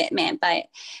takes commitment, but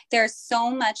there's so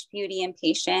much beauty in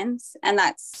patience. And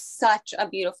that's such a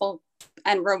beautiful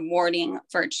and rewarding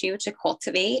virtue to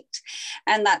cultivate.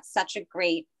 And that's such a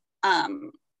great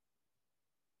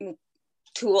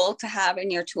tool to have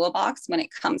in your toolbox when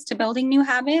it comes to building new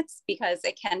habits, because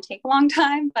it can take a long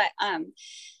time. But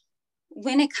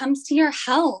when it comes to your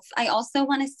health, I also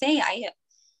want to say I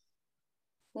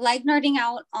like nerding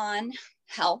out on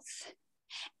health.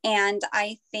 And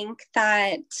I think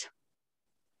that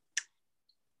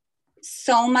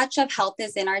so much of health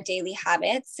is in our daily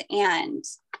habits. And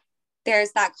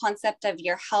there's that concept of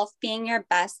your health being your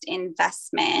best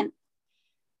investment,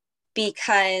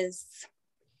 because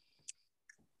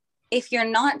if you're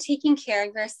not taking care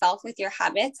of yourself with your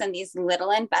habits and these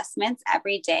little investments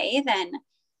every day, then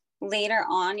later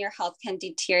on your health can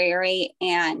deteriorate,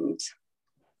 and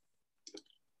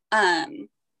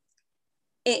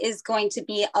it is going to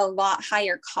be a lot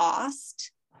higher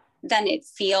cost than it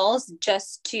feels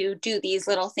just to do these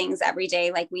little things every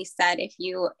day. Like we said, if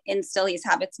you instill these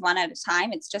habits one at a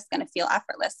time, it's just going to feel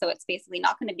effortless. So it's basically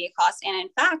not going to be a cost. And in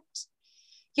fact,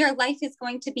 your life is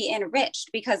going to be enriched,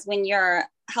 because when your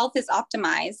health is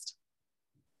optimized,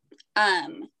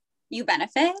 you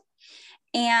benefit.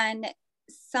 And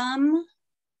some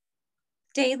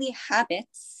daily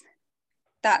habits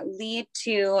that lead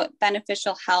to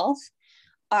beneficial health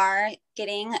are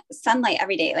getting sunlight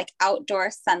every day, like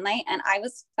outdoor sunlight. And I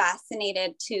was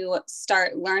fascinated to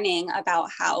start learning about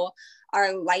how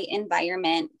our light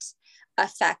environment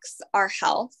affects our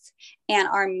health and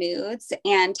our moods,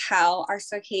 and how our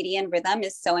circadian rhythm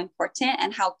is so important,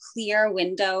 and how clear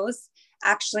windows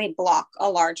actually block a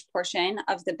large portion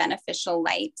of the beneficial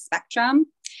light spectrum.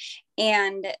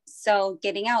 And so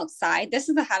getting outside, this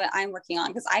is a habit I'm working on,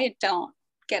 because I don't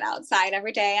get outside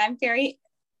every day.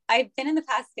 I've been in the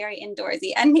past very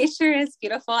indoorsy, and nature is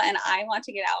beautiful and I want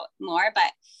to get out more.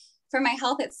 But for my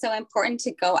health, it's so important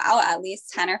to go out at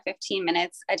least 10 or 15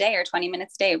 minutes a day, or 20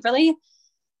 minutes a day. Really,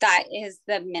 that is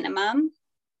the minimum.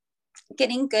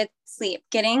 Getting good sleep,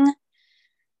 getting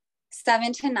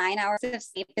 7 to 9 hours of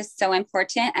sleep is so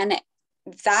important. And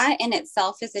that in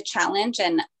itself is a challenge.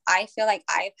 And I feel like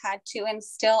I've had to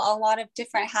instill a lot of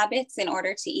different habits in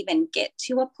order to even get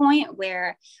to a point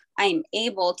where I'm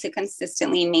able to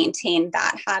consistently maintain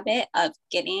that habit of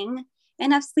getting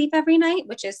enough sleep every night,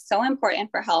 which is so important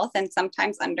for health and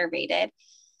sometimes underrated.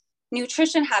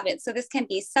 Nutrition habits. So this can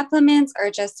be supplements,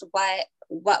 or just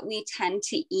what we tend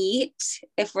to eat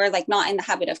if we're like not in the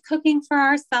habit of cooking for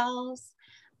ourselves.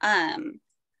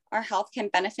 Our health can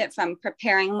benefit from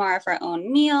preparing more of our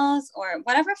own meals, or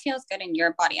whatever feels good in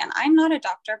your body. And I'm not a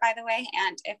doctor, by the way.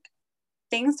 And if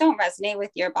things don't resonate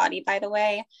with your body, by the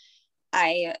way,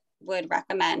 I would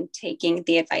recommend taking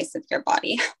the advice of your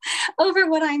body over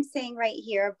what I'm saying right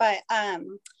here. But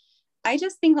I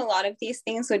just think a lot of these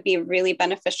things would be really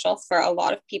beneficial for a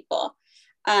lot of people.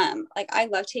 Like I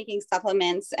love taking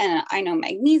supplements, and I know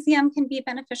magnesium can be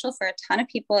beneficial for a ton of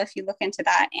people if you look into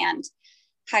that. And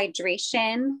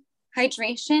hydration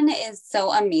is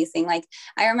so amazing. Like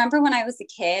I remember when I was a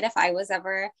kid, if I was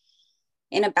ever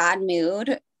in a bad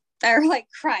mood or like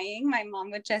crying, my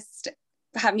mom would just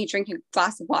have me drink a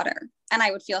glass of water and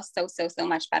I would feel so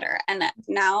much better. And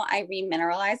now I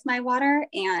remineralize my water,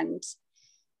 and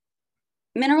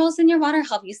minerals in your water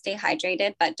help you stay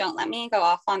hydrated, but don't let me go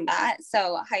off on that.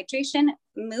 So hydration,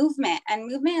 movement, and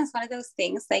movement is one of those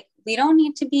things, like we don't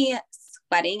need to be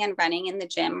sweating and running in the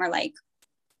gym or like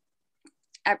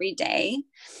every day,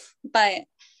 but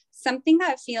something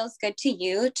that feels good to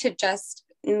you to just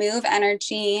move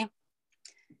energy,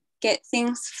 get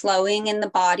things flowing in the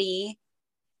body,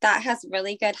 that has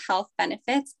really good health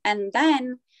benefits. And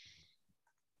then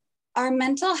our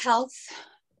mental health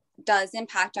does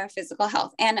impact our physical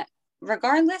health. And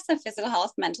regardless of physical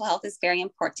health, mental health is very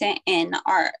important in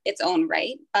its own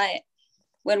right. But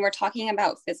when we're talking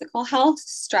about physical health,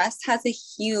 stress has a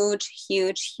huge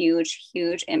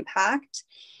impact.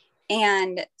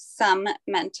 And some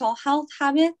mental health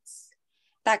habits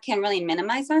that can really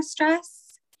minimize our stress.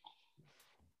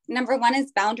 Number one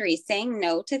is boundaries, saying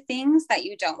no to things that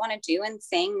you don't want to do and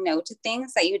saying no to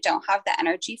things that you don't have the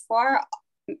energy for.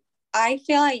 I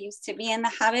feel I used to be in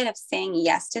the habit of saying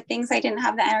yes to things I didn't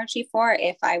have the energy for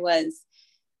if I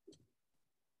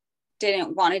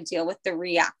didn't want to deal with the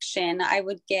reaction I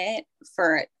would get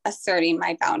for asserting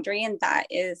my boundary. And that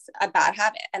is a bad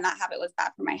habit. And that habit was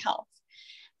bad for my health.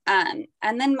 And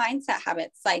then mindset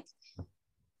habits, like,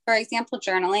 for example,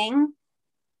 journaling.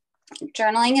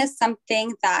 Journaling is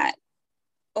something that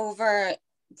over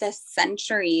the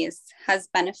centuries has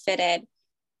benefited,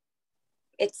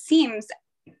 it seems,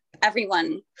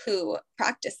 everyone who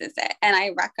practices it. And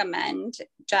I recommend,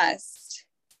 just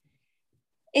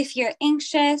if you're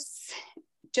anxious,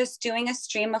 just doing a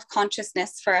stream of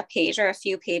consciousness for a page or a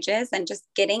few pages and just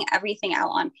getting everything out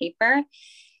on paper.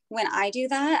 When I do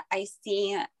that, I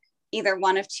see either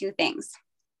one of two things.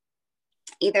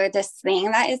 Either this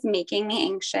thing that is making me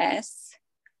anxious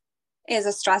is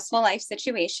a stressful life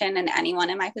situation and anyone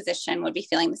in my position would be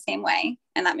feeling the same way,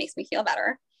 and that makes me feel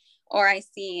better. Or I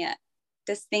see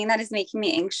this thing that is making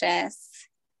me anxious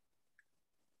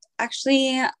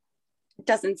actually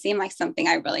doesn't seem like something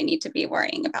I really need to be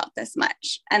worrying about this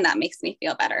much, and that makes me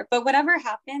feel better. But whatever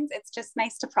happens, it's just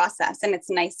nice to process, and it's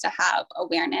nice to have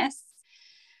awareness.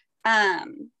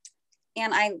 And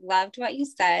I loved what you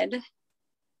said.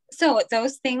 So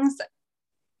those things,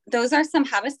 those are some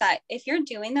habits that if you're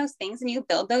doing those things and you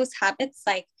build those habits,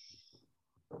 like,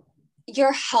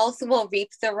 your health will reap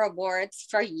the rewards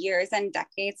for years and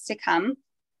decades to come.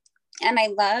 And I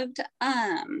loved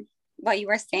what you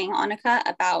were saying, Anneka,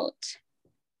 about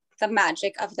the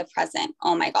magic of the present.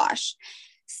 Oh my gosh.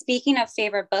 Speaking of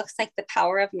favorite books, like The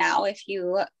Power of Now, if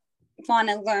you want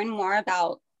to learn more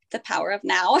about The Power of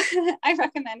Now, I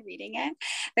recommend reading it.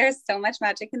 There's so much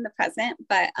magic in the present,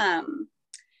 but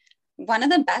one of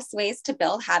the best ways to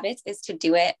build habits is to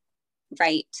do it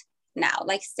right now.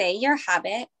 Like, say your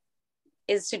habit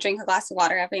is to drink a glass of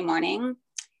water every morning,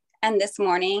 and this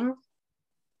morning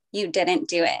you didn't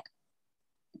do it.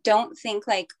 Don't think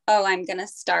like, oh, I'm going to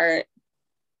start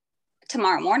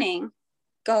tomorrow morning.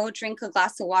 Go drink a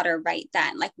glass of water right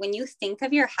then. Like, when you think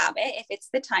of your habit, if it's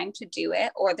the time to do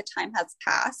it or the time has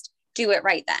passed, do it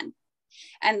right then.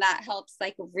 And that helps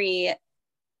like re-instill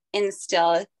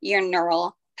your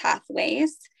neural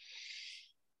pathways.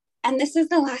 And this is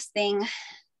the last thing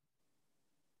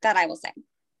that I will say.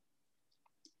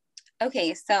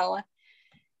 Okay, so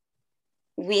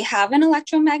we have an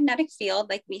electromagnetic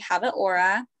field, like we have an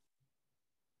aura,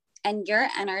 and your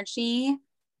energy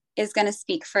is going to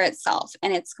speak for itself,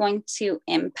 and it's going to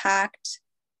impact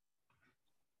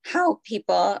how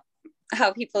people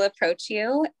approach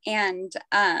you. And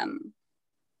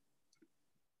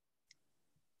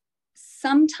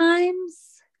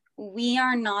sometimes we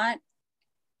are not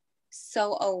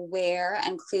so aware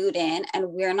and clued in, and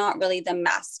we're not really the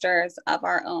masters of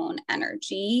our own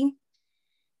energy.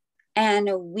 And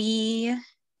we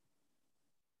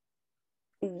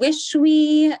wish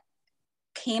we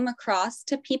came across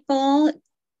to people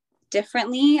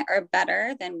differently or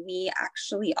better than we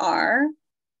actually are.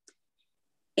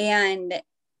 And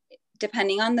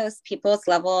depending on those people's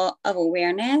level of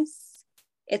awareness,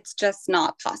 it's just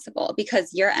not possible,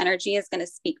 because your energy is going to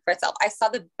speak for itself. I saw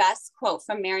the best quote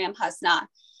from Miriam Husna.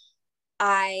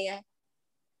 I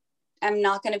am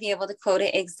not going to be able to quote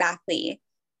it exactly,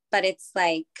 but it's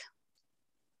like,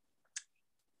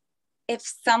 if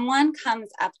someone comes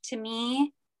up to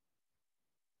me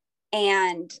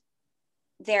and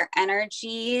their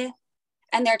energy,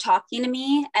 and they're talking to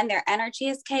me and their energy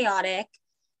is chaotic,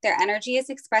 their energy is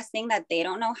expressing that they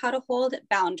don't know how to hold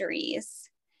boundaries,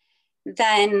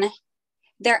 then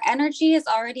their energy is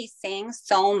already saying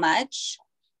so much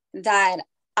that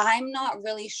I'm not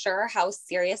really sure how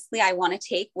seriously I want to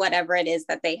take whatever it is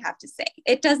that they have to say.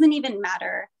 It doesn't even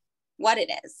matter what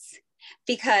it is,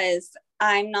 because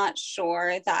I'm not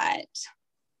sure that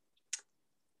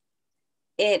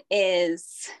it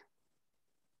is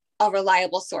a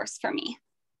reliable source for me.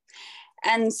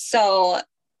 And so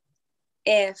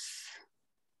if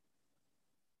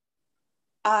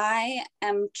I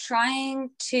am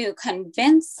trying to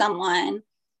convince someone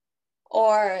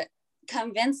or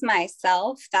convince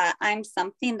myself that I'm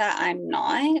something that I'm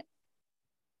not,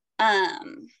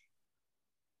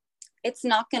 it's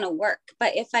not going to work.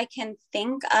 But if I can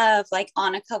think of, like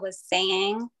Anneka was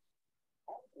saying,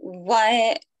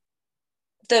 what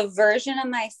the version of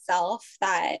myself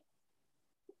that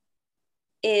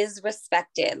is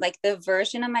respected, like the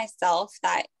version of myself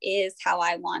that is how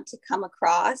I want to come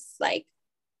across, like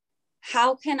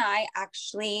how can I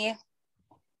actually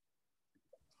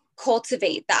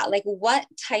cultivate that? Like what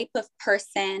type of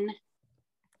person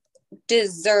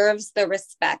deserves the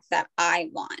respect that I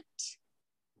want?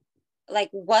 Like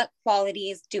what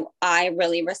qualities do I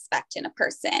really respect in a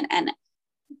person? And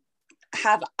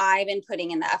have I been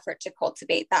putting in the effort to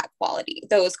cultivate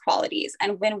those qualities?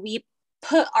 And when we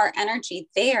put our energy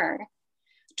there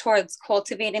towards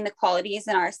cultivating the qualities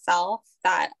in ourselves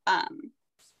that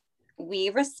we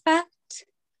respect,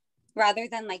 rather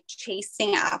than like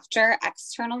chasing after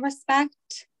external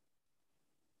respect,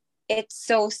 it's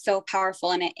so, so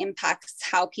powerful, and it impacts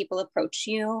how people approach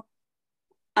you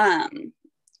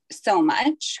so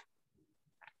much.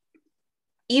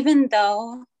 Even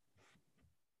though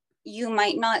you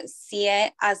might not see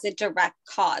it as a direct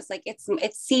cause, like it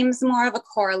seems more of a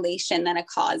correlation than a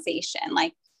causation.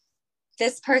 Like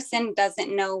this person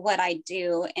doesn't know what I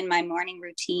do in my morning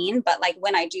routine, but like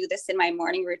when I do this in my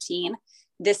morning routine,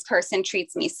 this person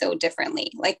treats me so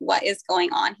differently. Like what is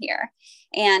going on here?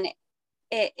 And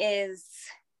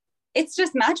it's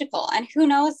just magical. And who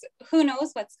knows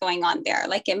what's going on there.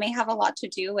 Like it may have a lot to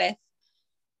do with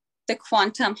the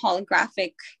quantum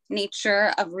holographic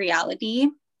nature of reality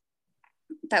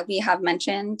that we have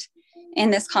mentioned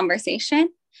in this conversation.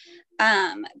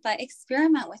 But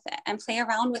experiment with it and play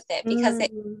around with it, because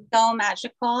it's so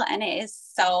magical and it is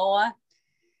so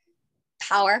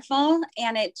powerful,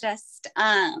 and it just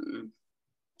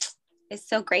is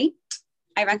so great.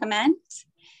 I recommend.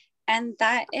 And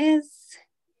that is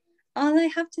all I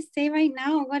have to say right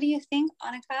now. What do you think,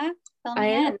 Anneka? Fill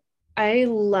me in. I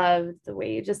loved the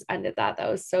way you just ended that.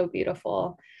 That was so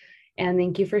beautiful. And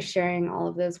thank you for sharing all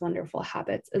of those wonderful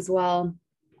habits as well.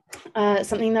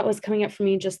 Something that was coming up for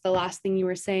me, just the last thing you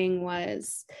were saying,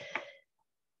 was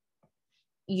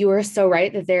you are so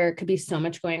right that there could be so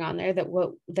much going on there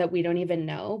that we don't even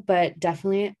know. But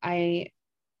definitely I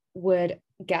would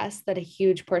guess that a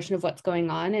huge portion of what's going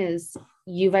on is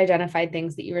you've identified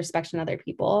things that you respect in other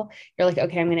people. You're like,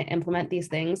 okay, I'm going to implement these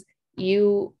things.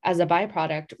 You, as a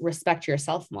byproduct, respect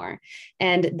yourself more.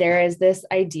 And there is this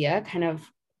idea kind of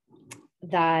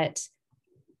that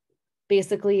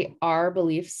basically our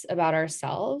beliefs about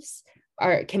ourselves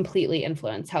are completely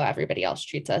influence how everybody else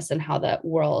treats us and how the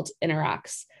world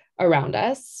interacts around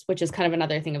us, which is kind of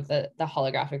another thing of the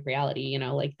holographic reality, you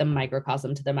know, like the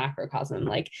microcosm to the macrocosm.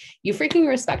 Like you freaking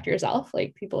respect yourself,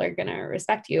 like people are gonna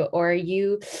respect you. Or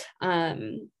you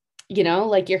you know,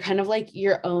 like you're kind of like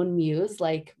your own muse,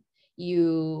 like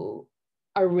you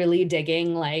are really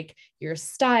digging like your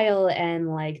style and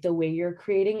like the way you're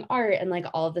creating art and like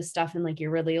all of this stuff, and like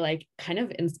you're really like kind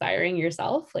of inspiring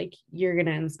yourself, like you're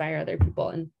gonna inspire other people,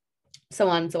 and so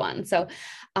on and so on. So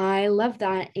I love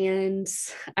that. And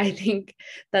I think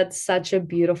that's such a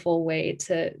beautiful way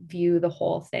to view the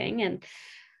whole thing. And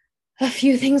a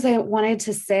few things I wanted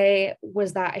to say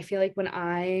was that I feel like when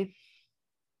I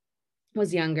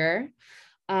was younger,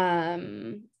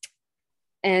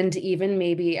 and even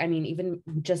maybe, I mean, even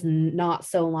just not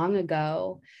so long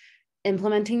ago,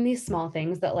 implementing these small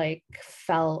things that like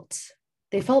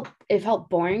it felt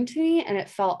boring to me. And it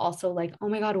felt also like, oh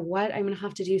my God, what? I'm going to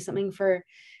have to do something for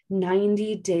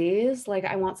 90 days. Like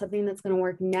I want something that's going to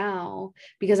work now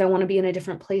because I want to be in a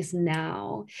different place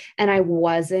now. And I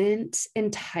wasn't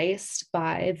enticed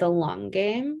by the long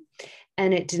game,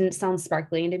 and it didn't sound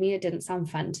sparkling to me. It didn't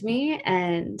sound fun to me.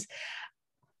 And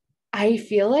I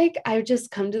feel like I've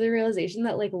just come to the realization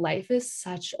that like life is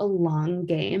such a long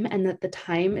game, and that the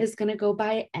time is going to go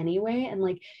by anyway. And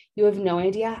like, you have no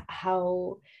idea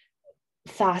how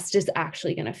fast it's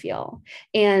actually going to feel.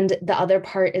 And the other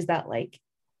part is that like,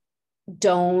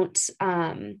 don't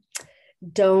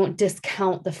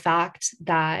discount the fact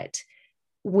that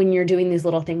when you're doing these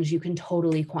little things, you can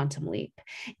totally quantum leap,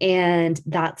 and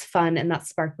that's fun and that's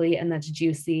sparkly and that's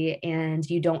juicy. And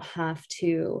you don't have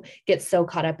to get so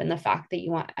caught up in the fact that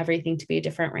you want everything to be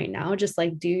different right now. Just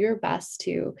like do your best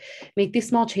to make these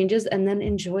small changes and then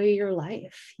enjoy your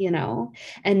life,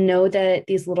 and know that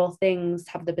these little things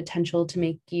have the potential to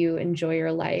make you enjoy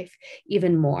your life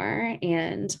even more.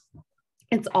 And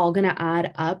it's all going to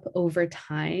add up over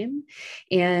time.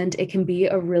 And it can be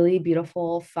a really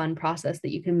beautiful, fun process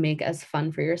that you can make as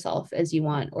fun for yourself as you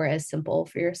want, or as simple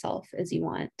for yourself as you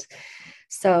want.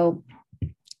 So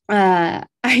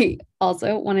I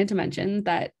also wanted to mention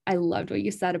that I loved what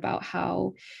you said about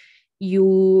how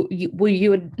you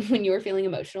would, when you were feeling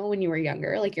emotional when you were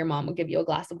younger, like your mom would give you a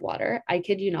glass of water. I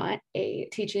kid you not, a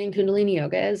teaching Kundalini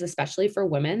yoga is, especially for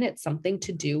women, it's something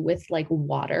to do with like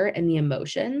water and the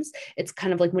emotions. It's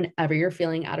kind of like whenever you're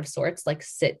feeling out of sorts, like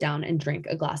sit down and drink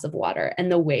a glass of water,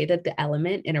 and the way that the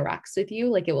element interacts with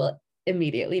you, like it will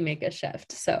immediately make a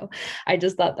shift. So I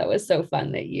just thought that was so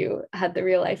fun that you had the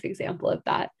real life example of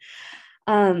that.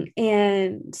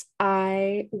 And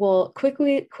I will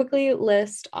quickly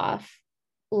list off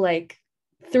like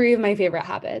 3 of my favorite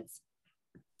habits.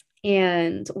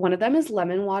 And one of them is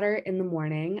lemon water in the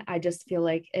morning. I just feel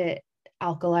like it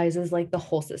alkalizes like the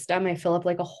whole system. I fill up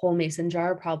like a whole mason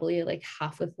jar, probably like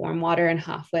half with warm water and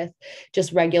half with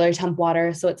just regular temp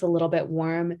water, so it's a little bit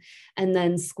warm, and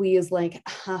then squeeze like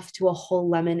half to a whole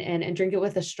lemon in and drink it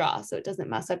with a straw so it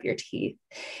doesn't mess up your teeth.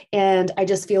 And I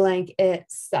just feel like it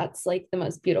sets like the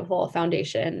most beautiful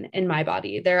foundation in my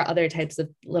body. There are other types of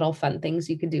little fun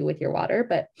things you could do with your water,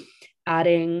 but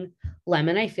adding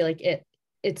lemon, I feel like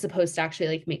it's supposed to actually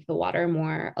like make the water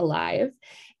more alive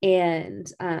and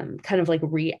kind of like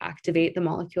reactivate the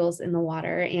molecules in the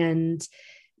water, and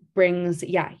brings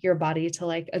your body to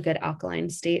like a good alkaline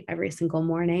state every single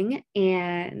morning.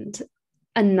 And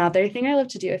another thing I love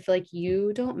to do, I feel like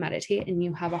you don't meditate and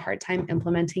you have a hard time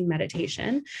implementing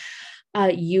meditation,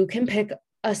 you can pick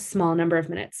a small number of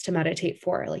minutes to meditate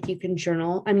for. Like you can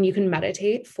journal, you can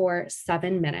meditate for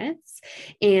 7 minutes.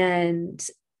 And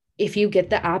if you get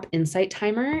the app Insight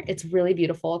Timer, it's really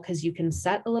beautiful because you can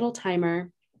set a little timer,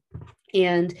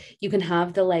 and you can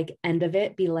have the like end of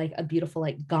it be like a beautiful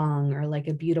like gong or like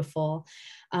a beautiful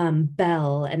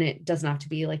bell, and it doesn't have to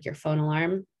be like your phone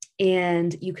alarm.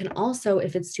 And you can also,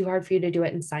 if it's too hard for you to do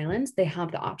it in silence, they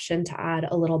have the option to add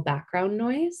a little background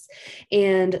noise.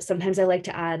 And sometimes I like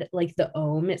to add like the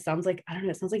Om. It sounds like, I don't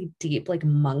know, it sounds like deep, like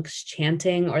monks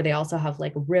chanting, or they also have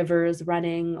like rivers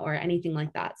running or anything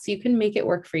like that. So you can make it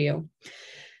work for you.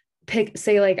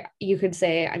 You could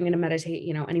say, I'm going to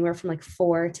meditate, anywhere from like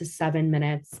 4 to 7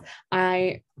 minutes.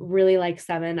 I really like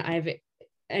 7.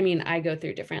 I go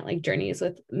through different like journeys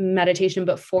with meditation,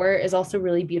 but 4 is also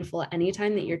really beautiful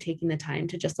anytime that you're taking the time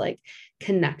to just like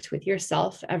connect with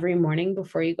yourself every morning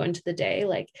before you go into the day.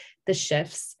 Like the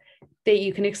shifts that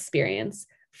you can experience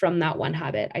from that one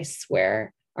habit, I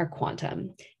swear, are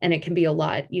quantum, and it can be a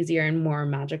lot easier and more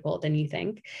magical than you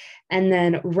think. And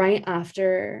then right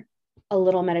after a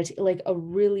little meditation, like a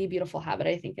really beautiful habit,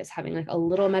 I think, is having like a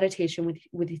little meditation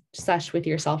with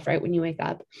yourself right when you wake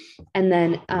up. And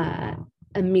then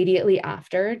immediately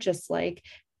after, just like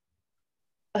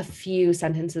a few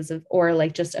sentences or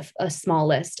like just a small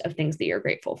list of things that you're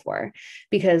grateful for,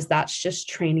 because that's just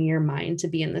training your mind to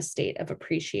be in the state of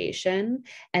appreciation.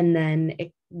 And then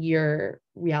your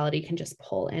reality can just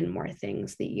pull in more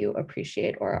things that you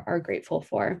appreciate or are grateful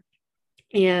for.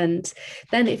 And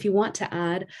then if you want to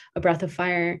add a breath of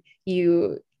fire,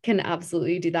 you can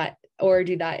absolutely do that, or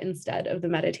do that instead of the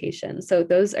meditation. So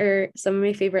those are some of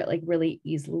my favorite, like really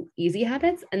easy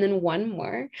habits. And then one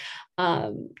more,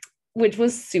 which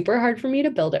was super hard for me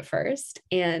to build at first.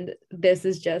 And this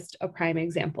is just a prime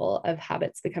example of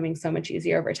habits becoming so much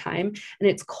easier over time. And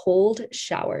it's cold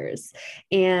showers.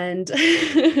 And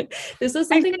this was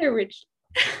something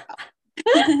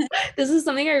this is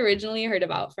something I originally heard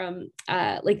about from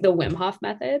like the Wim Hof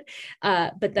method.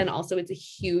 But then also it's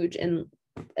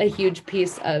a huge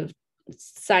piece of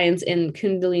science in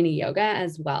Kundalini yoga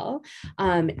as well.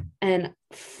 And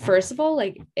first of all,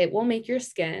 like it will make your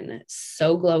skin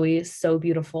so glowy, so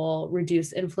beautiful,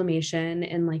 reduce inflammation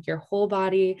in like your whole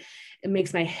body. It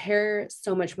makes my hair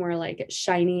so much more like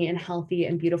shiny and healthy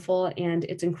and beautiful. And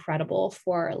it's incredible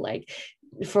for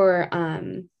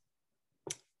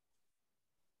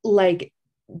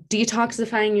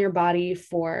detoxifying your body,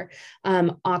 for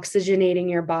oxygenating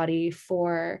your body,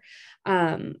 for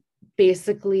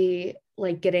basically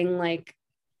like getting like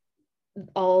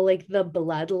all like the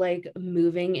blood like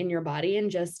moving in your body,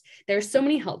 and just there's so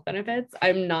many health benefits.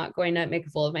 I'm not going to make a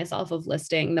fool of myself of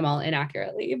listing them all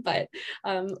inaccurately, but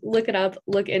look it up,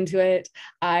 look into it.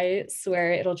 I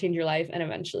swear it'll change your life, and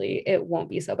eventually it won't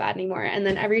be so bad anymore. And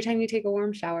then every time you take a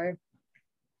warm shower,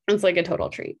 it's like a total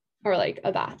treat, or like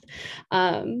a bath.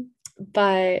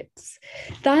 But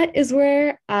that is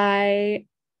where I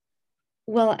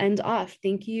will end off.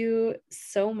 Thank you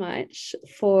so much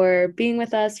for being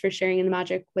with us, for sharing the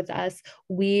magic with us.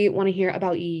 We want to hear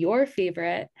about your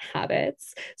favorite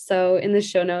habits. So in the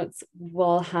show notes,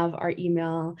 we'll have our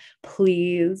email.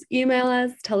 Please email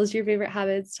us, tell us your favorite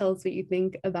habits, tell us what you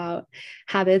think about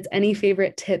habits, any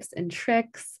favorite tips and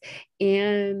tricks.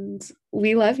 And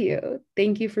we love you.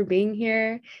 Thank you for being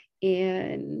here.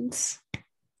 And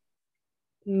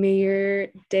may your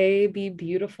day be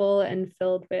beautiful and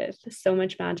filled with so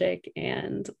much magic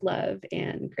and love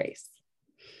and grace.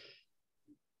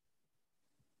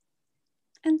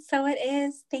 And so it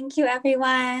is. Thank you,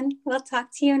 everyone. We'll talk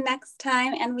to you next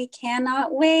time, and we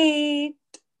cannot wait.